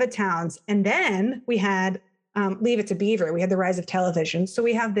suburban Levittowns, and then we had Leave It to Beaver. We had the rise of television. So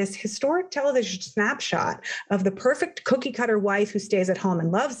we have this historic television snapshot of the perfect cookie cutter wife who stays at home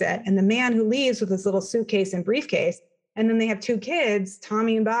and loves it, and the man who leaves with his little suitcase and briefcase. And then they have 2 kids,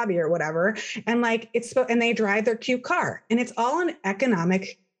 Tommy and Bobby or whatever. And and they drive their cute car. And it's all an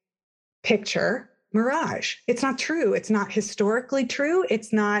economic picture mirage. It's not true. It's not historically true.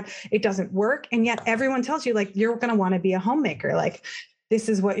 It doesn't work. And yet everyone tells you, like, you're going to want to be a homemaker. Like, this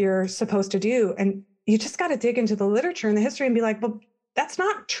is what you're supposed to do. And you just got to dig into the literature and the history and be like, well, that's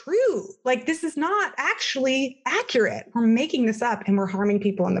not true. Like, this is not actually accurate. We're making this up and we're harming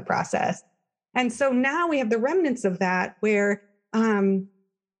people in the process. And so now we have the remnants of that where,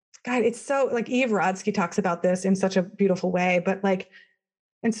 it's so, like, Eve Rodsky talks about this in such a beautiful way, but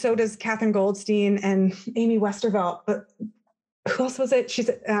and so does Catherine Goldstein and Amy Westervelt. But who else was it? She's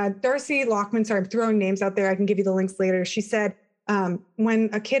Darcy Lockman. Sorry, I'm throwing names out there. I can give you the links later. She said, when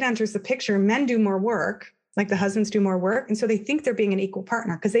a kid enters the picture, men do more work, like the husbands do more work. And so they think they're being an equal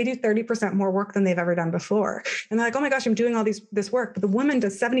partner because they do 30% more work than they've ever done before. And they're like, oh my gosh, I'm doing all this work. But the woman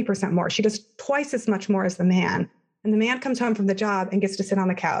does 70% more. She does twice as much more as the man. And the man comes home from the job and gets to sit on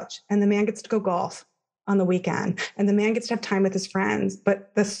the couch. And the man gets to go golf on the weekend. And the man gets to have time with his friends.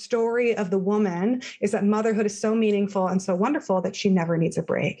 But the story of the woman is that motherhood is so meaningful and so wonderful that she never needs a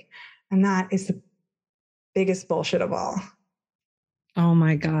break. And that is the biggest bullshit of all. Oh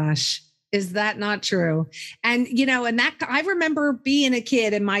my gosh. Is that not true? And, I remember being a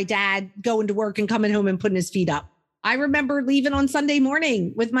kid and my dad going to work and coming home and putting his feet up. I remember leaving on Sunday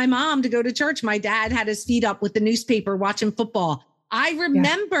morning with my mom to go to church. My dad had his feet up with the newspaper watching football. I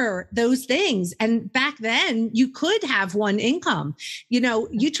remember those things. And back then you could have one income.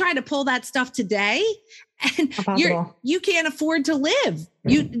 You try to pull that stuff today and Impossible. you can't afford to live.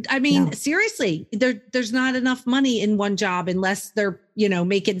 No. Seriously, there's not enough money in one job unless they're,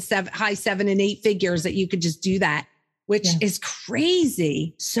 making high 7 and 8 figures that you could just do that, which is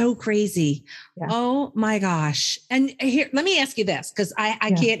crazy. So crazy. Yeah. Oh my gosh. And here, let me ask you this, because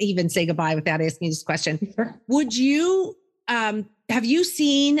I can't even say goodbye without asking you this question. Sure. Would you, have you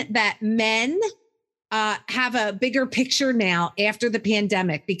seen that men have a bigger picture now after the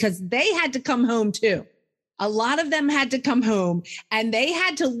pandemic, because they had to come home too? A lot of them had to come home and they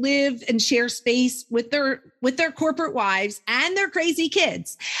had to live and share space with their corporate wives and their crazy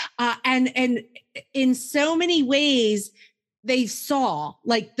kids. And in so many ways, they saw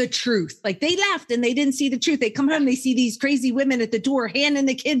like the truth. Like they left and they didn't see the truth. They come home, they see these crazy women at the door handing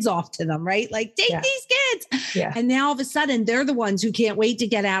the kids off to them, right? Like, take these kids. Yeah. And now all of a sudden they're the ones who can't wait to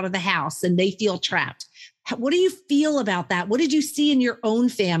get out of the house and they feel trapped. What do you feel about that? What did you see in your own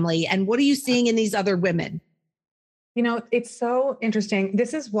family? And what are you seeing in these other women? It's so interesting.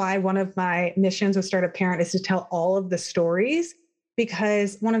 This is why one of my missions with Startup Parent is to tell all of the stories,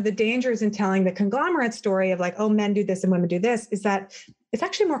 because one of the dangers in telling the conglomerate story of like, oh, men do this and women do this, is that it's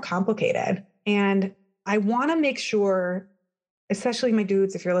actually more complicated. And I want to make sure, especially my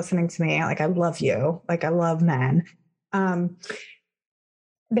dudes, if you're listening to me, like I love you, like I love men.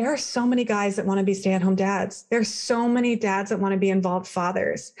 There are so many guys that want to be stay-at-home dads. There's so many dads that want to be involved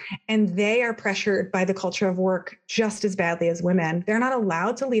fathers, and they are pressured by the culture of work just as badly as women. They're not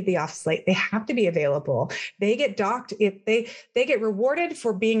allowed to leave the office late. They have to be available. They get docked if they get rewarded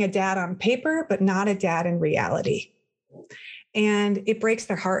for being a dad on paper, but not a dad in reality. And it breaks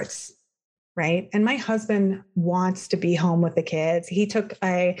their hearts. Right. And my husband wants to be home with the kids. He took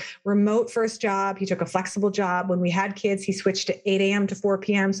a remote first job. He took a flexible job. When we had kids, he switched to 8 a.m. to 4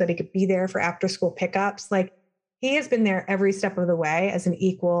 p.m. so that he could be there for after school pickups. Like he has been there every step of the way as an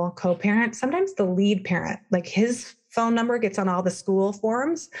equal co-parent, sometimes the lead parent. Like his phone number gets on all the school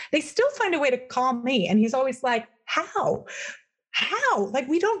forums. They still find a way to call me. And he's always like, how? Like,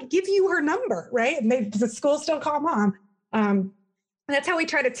 we don't give you her number. Right. And the school still call mom. And that's how we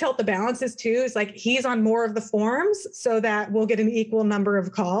try to tilt the balances too, is like he's on more of the forums so that we'll get an equal number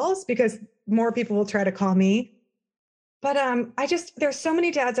of calls because more people will try to call me. But there's so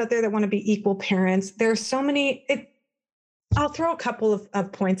many dads out there that want to be equal parents. There's so many, I'll throw a couple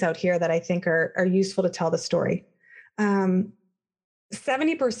of points out here that I think are useful to tell the story. 70%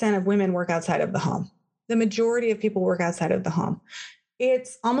 of women work outside of the home. The majority of people work outside of the home.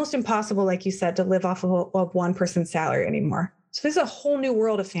 It's almost impossible, like you said, to live off of one person's salary anymore. So there's a whole new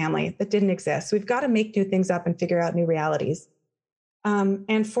world of family that didn't exist. So we've got to make new things up and figure out new realities. And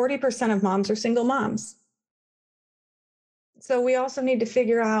 40% of moms are single moms. So we also need to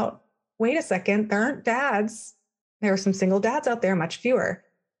figure out, wait a second, there aren't dads. There are some single dads out there, much fewer.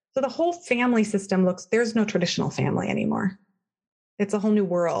 So the whole family system there's no traditional family anymore. It's a whole new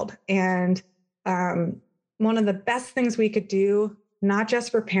world. And one of the best things we could do, not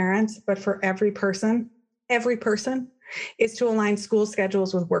just for parents, but for every person, is to align school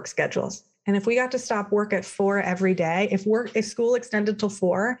schedules with work schedules. And if we got to stop work at 4 every day, if school extended till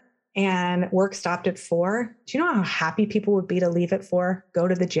 4 and work stopped at 4, do you know how happy people would be to leave at 4, go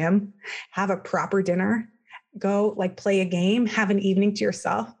to the gym, have a proper dinner, go like play a game, have an evening to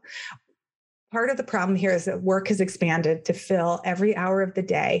yourself? Part of the problem here is that work has expanded to fill every hour of the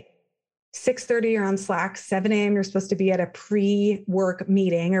day. 6:30 you're on Slack, 7 a.m. you're supposed to be at a pre-work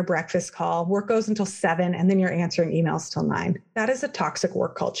meeting or breakfast call. Work goes until 7 and then you're answering emails till 9. That is a toxic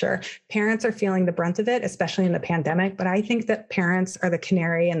work culture. Parents are feeling the brunt of it, especially in the pandemic. But I think that parents are the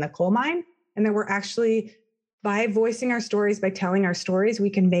canary in the coal mine, and that we're actually, by voicing our stories, by telling our stories, we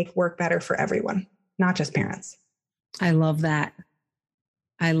can make work better for everyone, not just parents. I love that.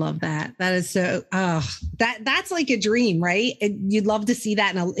 That is so, that's like a dream, right? You'd love to see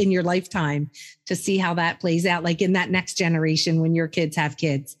that in your lifetime, to see how that plays out, like in that next generation when your kids have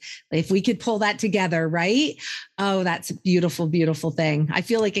kids. If we could pull that together, right? Oh, that's a beautiful, beautiful thing. I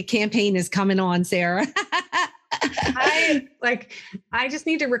feel like a campaign is coming on, Sarah. I just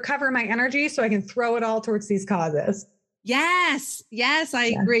need to recover my energy so I can throw it all towards these causes. Yes,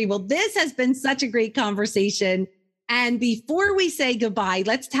 I agree. Well, this has been such a great conversation. And before we say goodbye,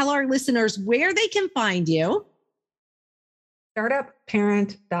 let's tell our listeners where they can find you.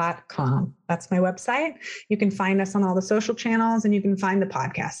 Startupparent.com. That's my website. You can find us on all the social channels, and you can find the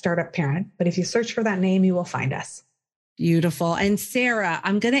podcast, Startup Parent. But if you search for that name, you will find us. Beautiful. And Sarah,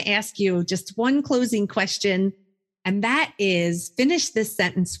 I'm going to ask you just one closing question. And that is, finish this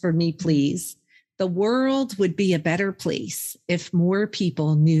sentence for me, please. The world would be a better place if more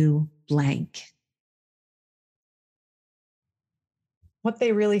people knew blank. What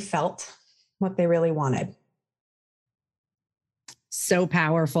they really felt what they really wanted. So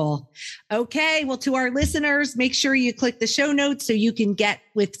powerful. Okay. Well, to our listeners, make sure you click the show notes so you can get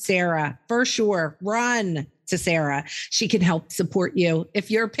with Sarah. For sure. Run to Sarah. She can help support you.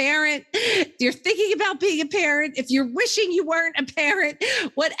 If you're a parent, if you're thinking about being a parent, if you're wishing you weren't a parent,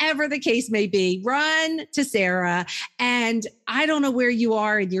 whatever the case may be, run to Sarah. And I don't know where you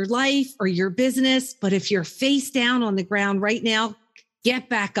are in your life or your business, but if you're face down on the ground right now, get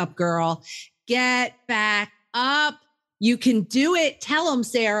back up, girl. Get back up. You can do it. Tell them,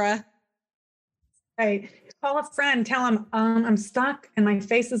 Sarah. Right. Call a friend. Tell them, I'm stuck and my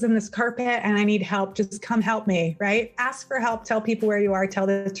face is in this carpet and I need help. Just come help me, right? Ask for help. Tell people where you are. Tell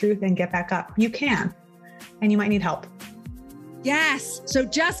the truth and get back up. You can. And you might need help. Yes. So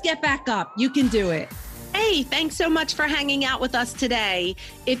just get back up. You can do it. Hey, thanks so much for hanging out with us today.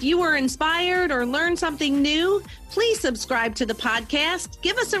 If you were inspired or learned something new, please subscribe to the podcast,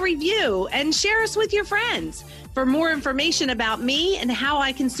 give us a review, and share us with your friends. For more information about me and how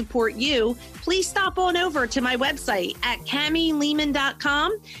I can support you, please stop on over to my website at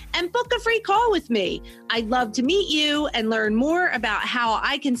CamiLehman.com and book a free call with me. I'd love to meet you and learn more about how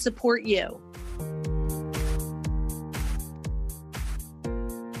I can support you.